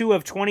 22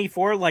 of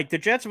 24. Like, the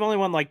Jets have only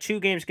won like 2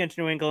 games against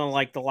New England in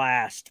like the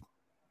last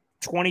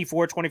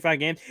 24, 25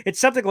 games. It's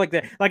something like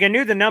that. Like, I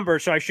knew the number,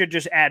 so I should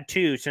just add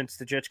 2 since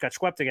the Jets got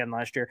swept again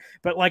last year.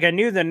 But like, I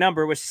knew the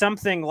number was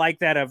something like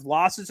that of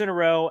losses in a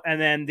row,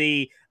 and then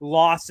the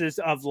losses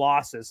of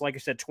losses. Like I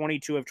said,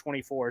 22 of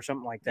 24 or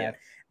something like that.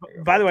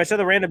 Yeah. By the way, I saw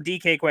the random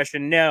DK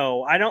question.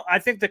 No, I don't. I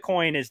think the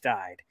coin has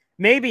died.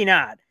 Maybe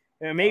not.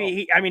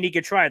 Maybe he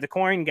could try the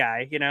coin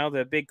guy,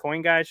 the big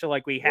coin guy. So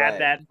like we had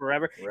that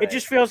forever. Right. It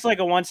just feels like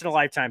a once in a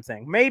lifetime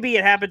thing. Maybe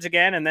it happens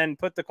again, and then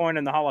put the coin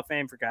in the Hall of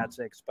Fame for God's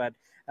sakes. But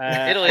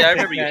Italy, I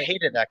remember you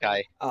hated that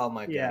guy. Oh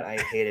my God, I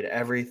hated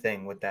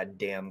everything with that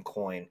damn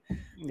coin.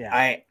 Yeah,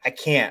 I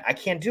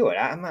can't do it.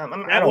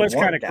 That was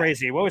kind of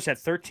crazy. What was that?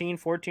 13,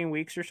 14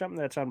 weeks or something?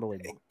 That's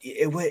unbelievable.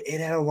 It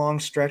had a long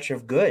stretch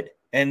of good,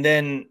 and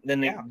then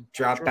it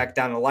dropped back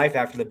down to life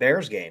after the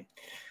Bears game.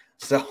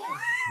 So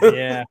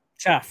yeah.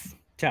 Tough,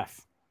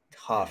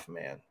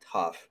 man.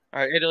 Tough.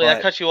 All right, Italy,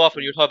 I cut you off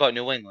when you were talking about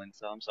New England,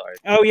 so I'm sorry.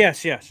 Oh,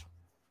 yes.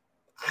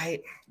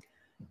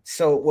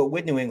 So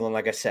with New England,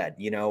 like I said,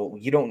 you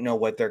don't know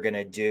what they're going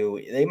to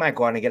do. They might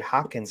go out and get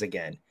Hopkins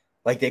again.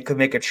 Like they could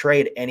make a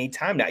trade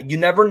anytime now. You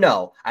never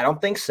know. I don't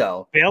think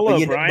so. Bill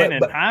O'Brien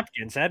and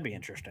Hopkins, that'd be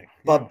interesting.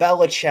 But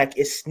Belichick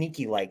is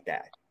sneaky like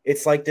that.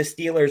 It's like the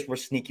Steelers were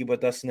sneaky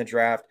with us in the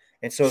draft.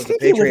 And so is the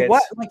Patriots.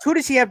 What? Like, who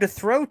does he have to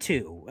throw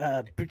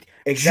to?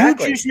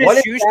 Exactly. What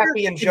if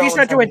he's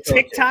not doing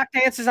TikTok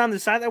dances on the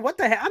side? What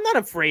the hell? I'm not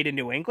afraid of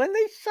New England.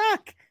 They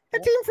suck.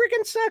 That team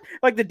freaking sucks.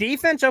 Like the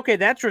defense, okay,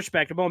 that's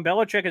respectable. And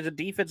Belichick is a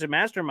defensive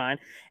mastermind.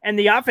 And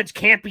the offense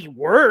can't be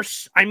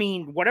worse. I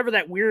mean, whatever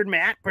that weird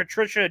Matt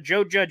Patricia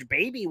Joe Judge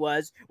baby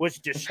was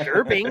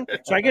disturbing.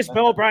 So I guess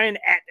Bill O'Brien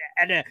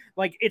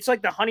it's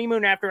like the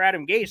honeymoon after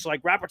Adam Gase. Like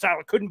Robert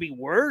Saleh couldn't be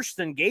worse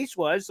than Gase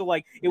was. So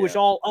like it was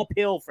all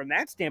uphill from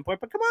that standpoint.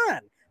 But come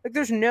on. Like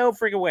there's no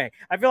freaking way.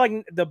 I feel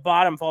like the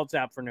bottom falls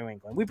out for New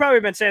England. We've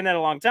probably been saying that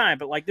a long time,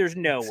 but like there's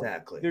no way.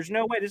 There's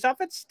no way. This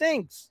offense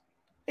stinks.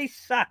 They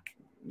suck.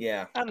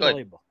 Yeah,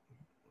 unbelievable.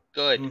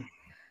 Good.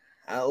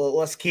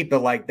 Let's keep it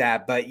like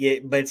that. But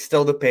it's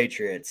still the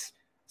Patriots.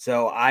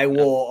 So I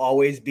will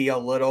always be a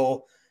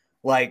little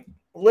not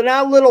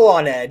a little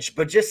on edge,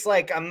 but just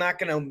like I'm not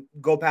gonna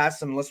go past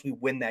them unless we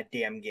win that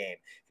damn game.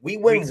 We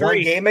win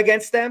one game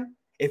against them.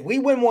 If we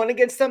win one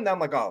against them, then I'm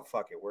like, oh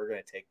fuck it, we're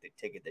gonna take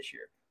it this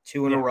year,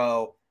 2 in a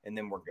row, and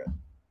then we're good.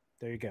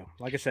 There you go.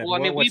 Like I said, well, I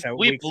mean,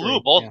 we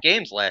blew both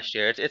games last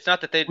year. It's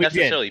not that they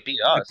necessarily beat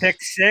us. Pick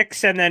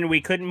 6, and then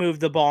we couldn't move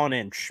the ball an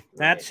inch.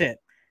 That's it.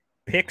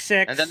 Pick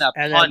 6, and then that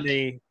punt.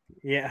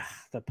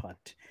 The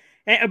punt.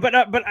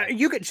 But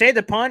you could say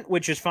the punt,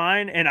 which is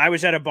fine. And I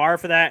was at a bar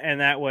for that,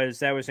 and that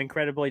was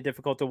incredibly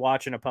difficult to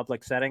watch in a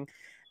public setting.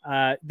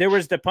 There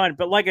was the punt,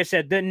 but like I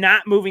said, the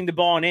not moving the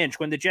ball an inch.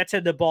 When the Jets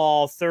had the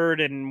ball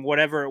 3rd and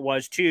whatever it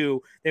was 2,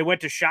 they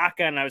went to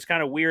shotgun. And I was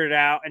kind of weirded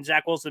out, and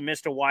Zach Wilson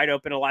missed a wide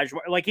open Elijah.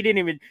 Like he didn't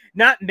even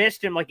not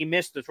missed him like he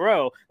missed the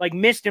throw, like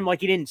missed him like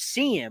he didn't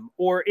see him.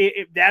 Or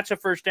if that's a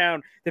first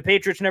down, the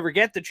Patriots never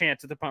get the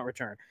chance at the punt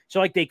return.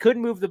 So like they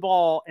couldn't move the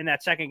ball in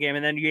that second game,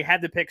 and then you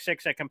had the pick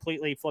 6 that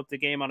completely flipped the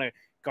game on a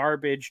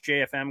garbage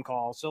JFM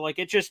call. So like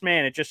it just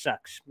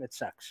sucks. It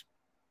sucks.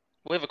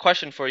 We have a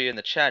question for you in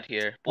the chat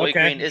here. Boy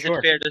Green, is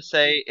it fair to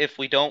say if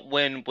we don't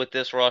win with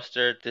this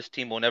roster, this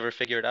team will never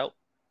figure it out?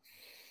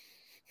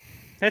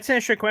 That's an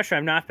interesting question.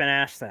 I've not been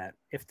asked that.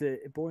 Is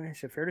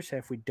it fair to say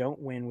if we don't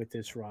win with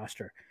this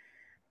roster?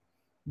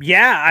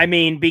 Yeah, I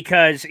mean,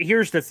 because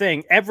here's the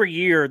thing. Every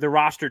year, the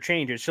roster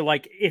changes. So,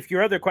 like,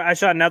 I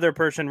saw another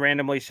person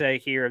randomly say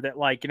here that,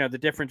 like, the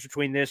difference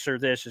between this or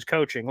this is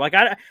coaching. Like,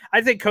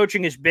 I think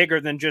coaching is bigger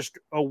than just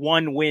a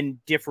 1-win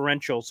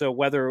differential. So,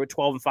 whether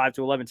 12-5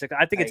 to 11-6,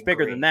 I think it's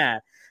bigger than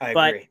that. I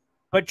agree.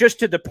 But just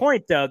to the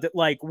point, though, that,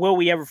 like, will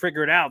we ever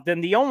figure it out?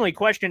 Then the only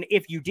question,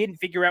 if you didn't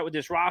figure out with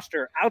this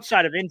roster,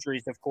 outside of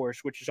injuries, of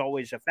course, which is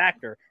always a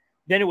factor,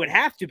 then it would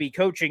have to be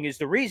coaching is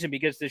the reason,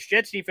 because this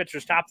Jets defense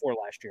was top 4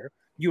 last year.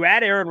 You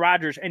add Aaron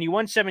Rodgers, and you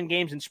won 7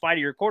 games in spite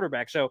of your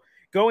quarterback. So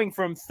going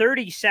from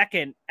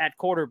 32nd at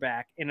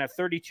quarterback in a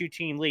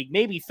 32-team league,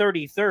 maybe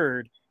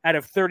 33rd out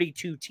of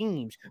 32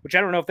 teams, which I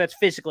don't know if that's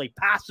physically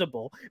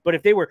possible, but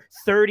if they were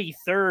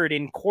 33rd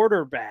in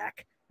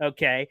quarterback,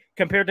 okay,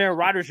 compared to Aaron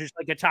Rodgers, who's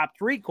like a top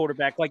 3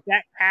 quarterback, like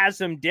that has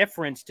some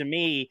difference to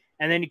me.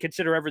 And then you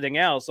consider everything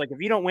else. Like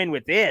if you don't win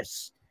with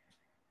this,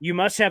 you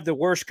must have the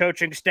worst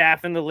coaching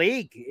staff in the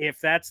league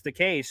if that's the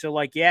case. So,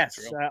 like, yes,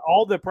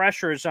 all the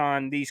pressure is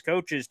on these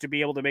coaches to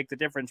be able to make the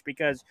difference,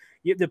 because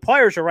the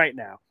players are right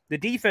now. The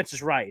defense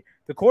is right.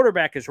 The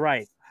quarterback is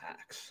right.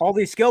 All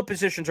these skill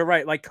positions are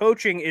right. Like,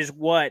 coaching is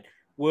what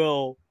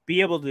will be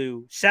able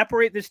to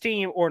separate this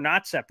team or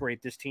not separate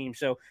this team.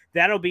 So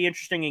that'll be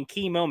interesting in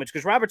key moments,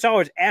 because Robert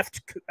Saleh has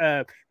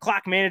effed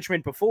clock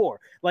management before.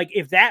 Like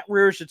if that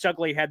rears its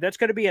ugly head, that's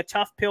going to be a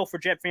tough pill for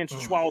Jet fans to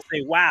swallow.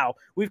 Say, wow,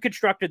 we've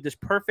constructed this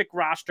perfect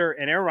roster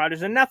and Aaron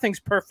Rodgers, and nothing's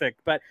perfect,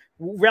 but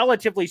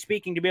relatively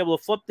speaking, to be able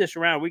to flip this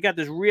around, we got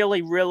this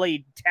really,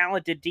 really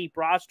talented, deep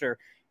roster,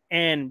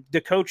 and the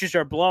coaches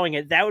are blowing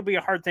it. That would be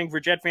a hard thing for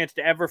Jet fans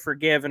to ever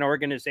forgive an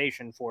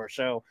organization for.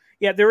 So,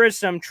 yeah, there is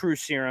some true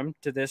serum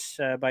to this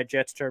by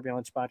Jets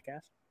Turbulence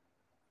Podcast.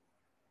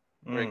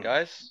 Great,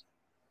 guys.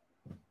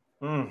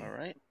 All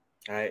right.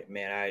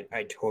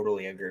 I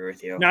totally agree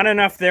with you. Not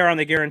enough there on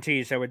the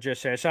guarantees, I would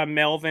just say. I saw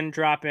Melvin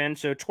drop in,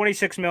 so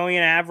 26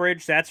 million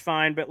average, that's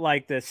fine, but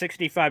like the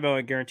 65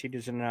 million guaranteed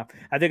isn't enough.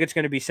 I think it's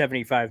going to be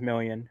 75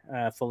 million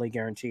fully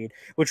guaranteed,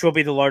 which will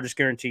be the largest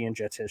guarantee in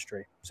Jets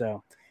history.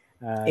 So,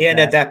 and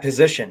at that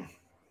position,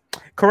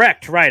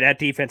 correct, right, at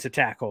defensive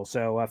tackle.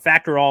 So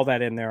factor all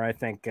that in there. I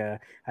think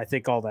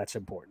all that's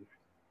important.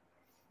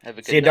 Have a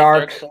good See you, night,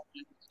 Dark.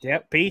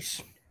 Yep,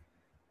 peace.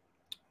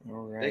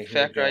 All right, big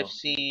factor I've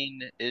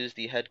seen is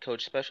the head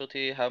coach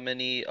specialty. How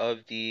many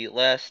of the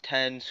last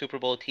 10 Super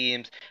Bowl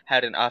teams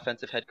had an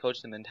offensive head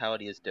coach? The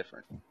mentality is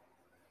different.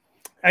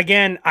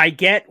 Again, I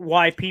get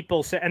why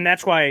people say, and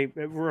that's why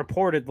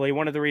reportedly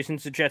one of the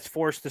reasons the Jets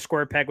forced the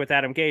square peg with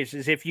Adam Gase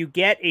is if you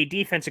get a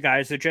defensive guy,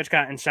 as the Jets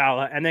got in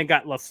Saleh and then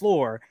got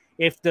LaFleur,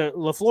 if the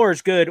LaFleur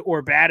is good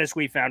or bad, as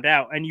we found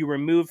out, and you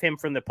remove him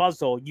from the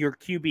puzzle, your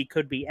QB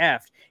could be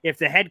effed. If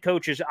the head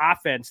coach is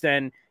offense,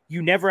 then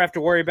you never have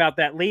to worry about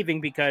that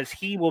leaving because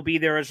he will be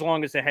there as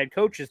long as the head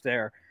coach is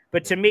there.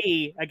 But to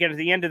me, again, at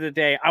the end of the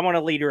day, I want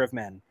a leader of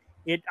men.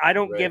 I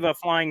don't give a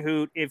flying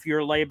hoot if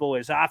your label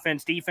is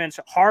offense, defense.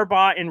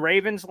 Harbaugh in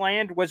Ravens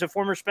land was a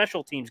former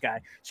special teams guy.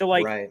 So,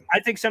 I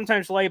think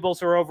sometimes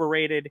labels are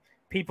overrated.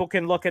 People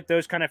can look at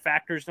those kind of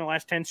factors in the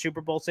last 10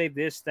 Super Bowls, say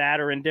this, that,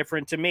 or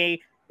indifferent. To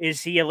me,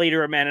 is he a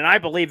leader of men? And I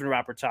believe in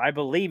Robert Saleh. I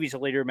believe he's a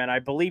leader of men. I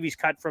believe he's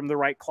cut from the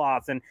right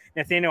cloth. And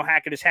Nathaniel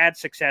Hackett has had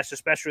success,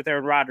 especially with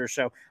Aaron Rodgers.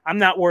 So I'm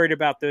not worried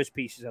about those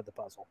pieces of the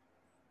puzzle.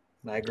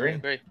 I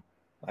agree.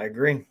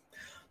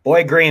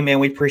 Boy Green, man,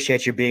 we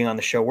appreciate you being on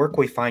the show. Where can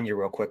we find you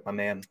real quick, my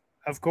man?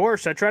 Of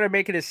course. I try to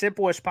make it as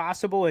simple as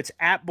possible. It's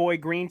at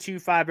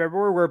BoyGreen25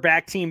 everywhere. We're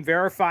back team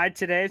verified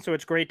today, so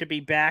it's great to be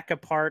back a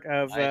part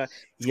of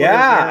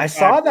yeah, I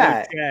saw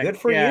that. Good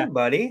for you,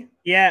 buddy.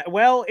 Yeah,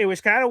 well, it was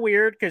kind of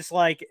weird because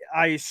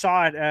I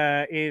saw it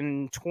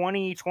in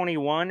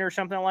 2021 or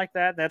something like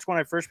that. That's when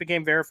I first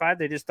became verified.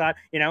 They just thought,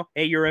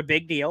 hey, you're a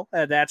big deal.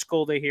 That's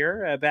cool to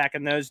hear back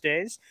in those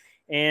days.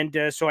 And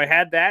so I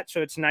had that.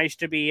 So it's nice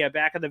to be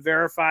back on the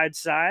verified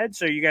side.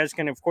 So you guys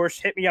can, of course,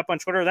 hit me up on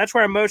Twitter. That's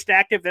where I'm most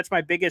active. That's my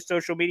biggest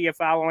social media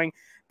following.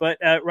 But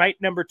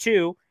number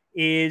 2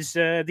 is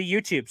the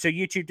YouTube. So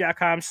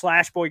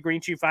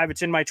youtube.com/boygreen25.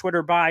 It's in my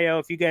Twitter bio.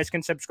 If you guys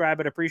can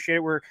subscribe, I'd appreciate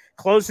it. We're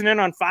closing in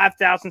on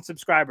 5,000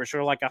 subscribers. So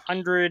we're like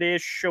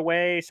 100-ish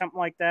away, something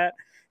like that.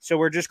 So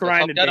we're just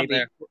grinding,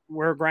 baby.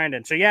 We're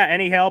grinding. So yeah,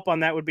 any help on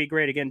that would be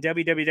great. Again,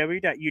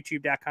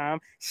 www.youtube.com/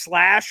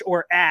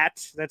 or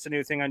at, that's a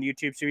new thing on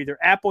YouTube. So either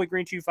at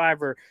BoyGreen25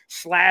 or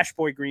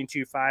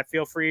 /BoyGreen25.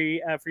 Feel free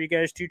for you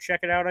guys to check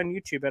it out on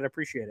YouTube. I'd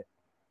appreciate it.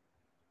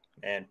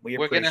 And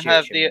we're going to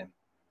have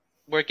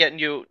we're getting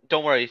you,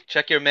 don't worry,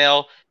 check your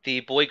mail.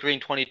 The Boy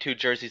Green 22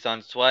 jersey's on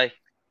its way.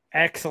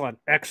 Excellent.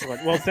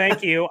 Well,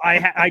 thank you.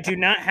 I do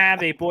not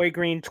have a Boy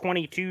Green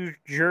 22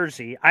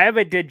 jersey. I have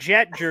a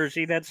Jet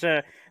jersey. That's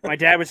my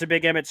dad was a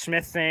big Emmitt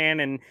Smith fan,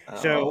 and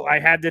so I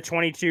had the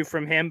 22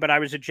 from him. But I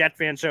was a Jet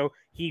fan, so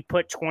he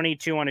put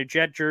 22 on a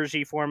Jet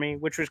jersey for me,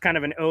 which was kind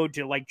of an ode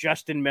to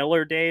Justin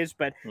Miller days.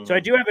 But so I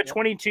do have a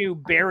 22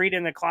 buried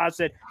in the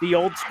closet, the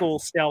old school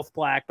stealth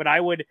black. But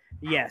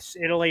yes,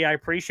 Italy. I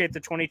appreciate the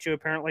 22.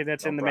 Apparently,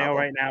 that's in the mail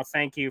right now.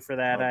 Thank you for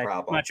that. I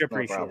much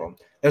appreciate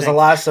it. There's a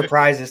lot of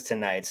surprises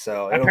tonight,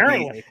 so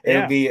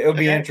it'll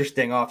be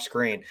interesting off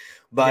screen.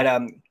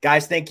 But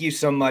guys, thank you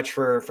so much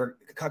for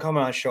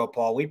coming on the show,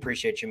 Paul. We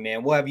appreciate you,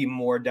 man. We'll have you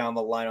more down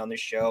the line on the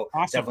show.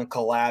 Awesome. Definitely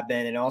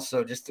collabing, and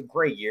also just a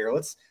great year.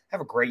 Let's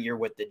have a great year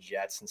with the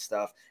Jets and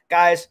stuff.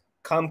 Guys,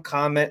 come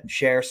comment,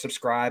 share,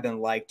 subscribe, and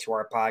like to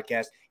our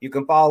podcast. You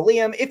can follow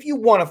Liam if you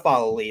want to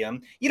follow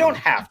Liam. You don't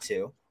have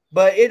to,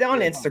 but on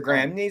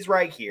Instagram, and he's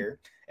right here.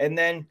 And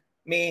then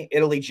me,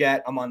 Italy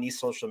Jet, I'm on these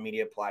social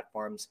media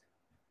platforms.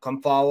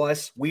 Come follow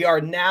us. We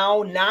are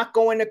now not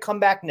going to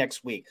come back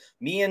next week.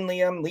 Me and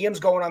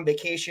Liam's going on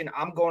vacation.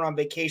 I'm going on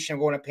vacation.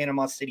 I'm going to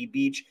Panama City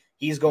Beach.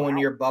 He's going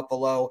near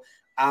Buffalo.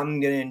 I'm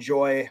going to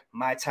enjoy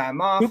my time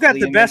off. Who got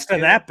the best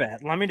of that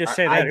bet? Let me just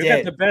say that. Who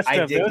got the best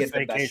of those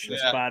vacation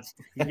spots?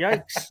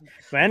 Yikes.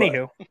 But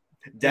anywho.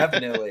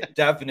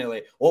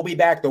 Definitely. We'll be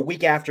back the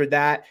week after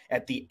that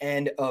at the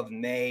end of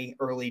May,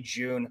 early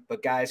June.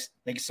 But guys,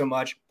 thank you so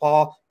much.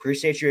 Paul,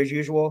 appreciate you as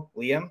usual.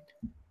 Liam,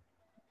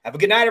 have a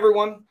good night,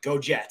 everyone. Go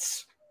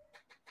Jets.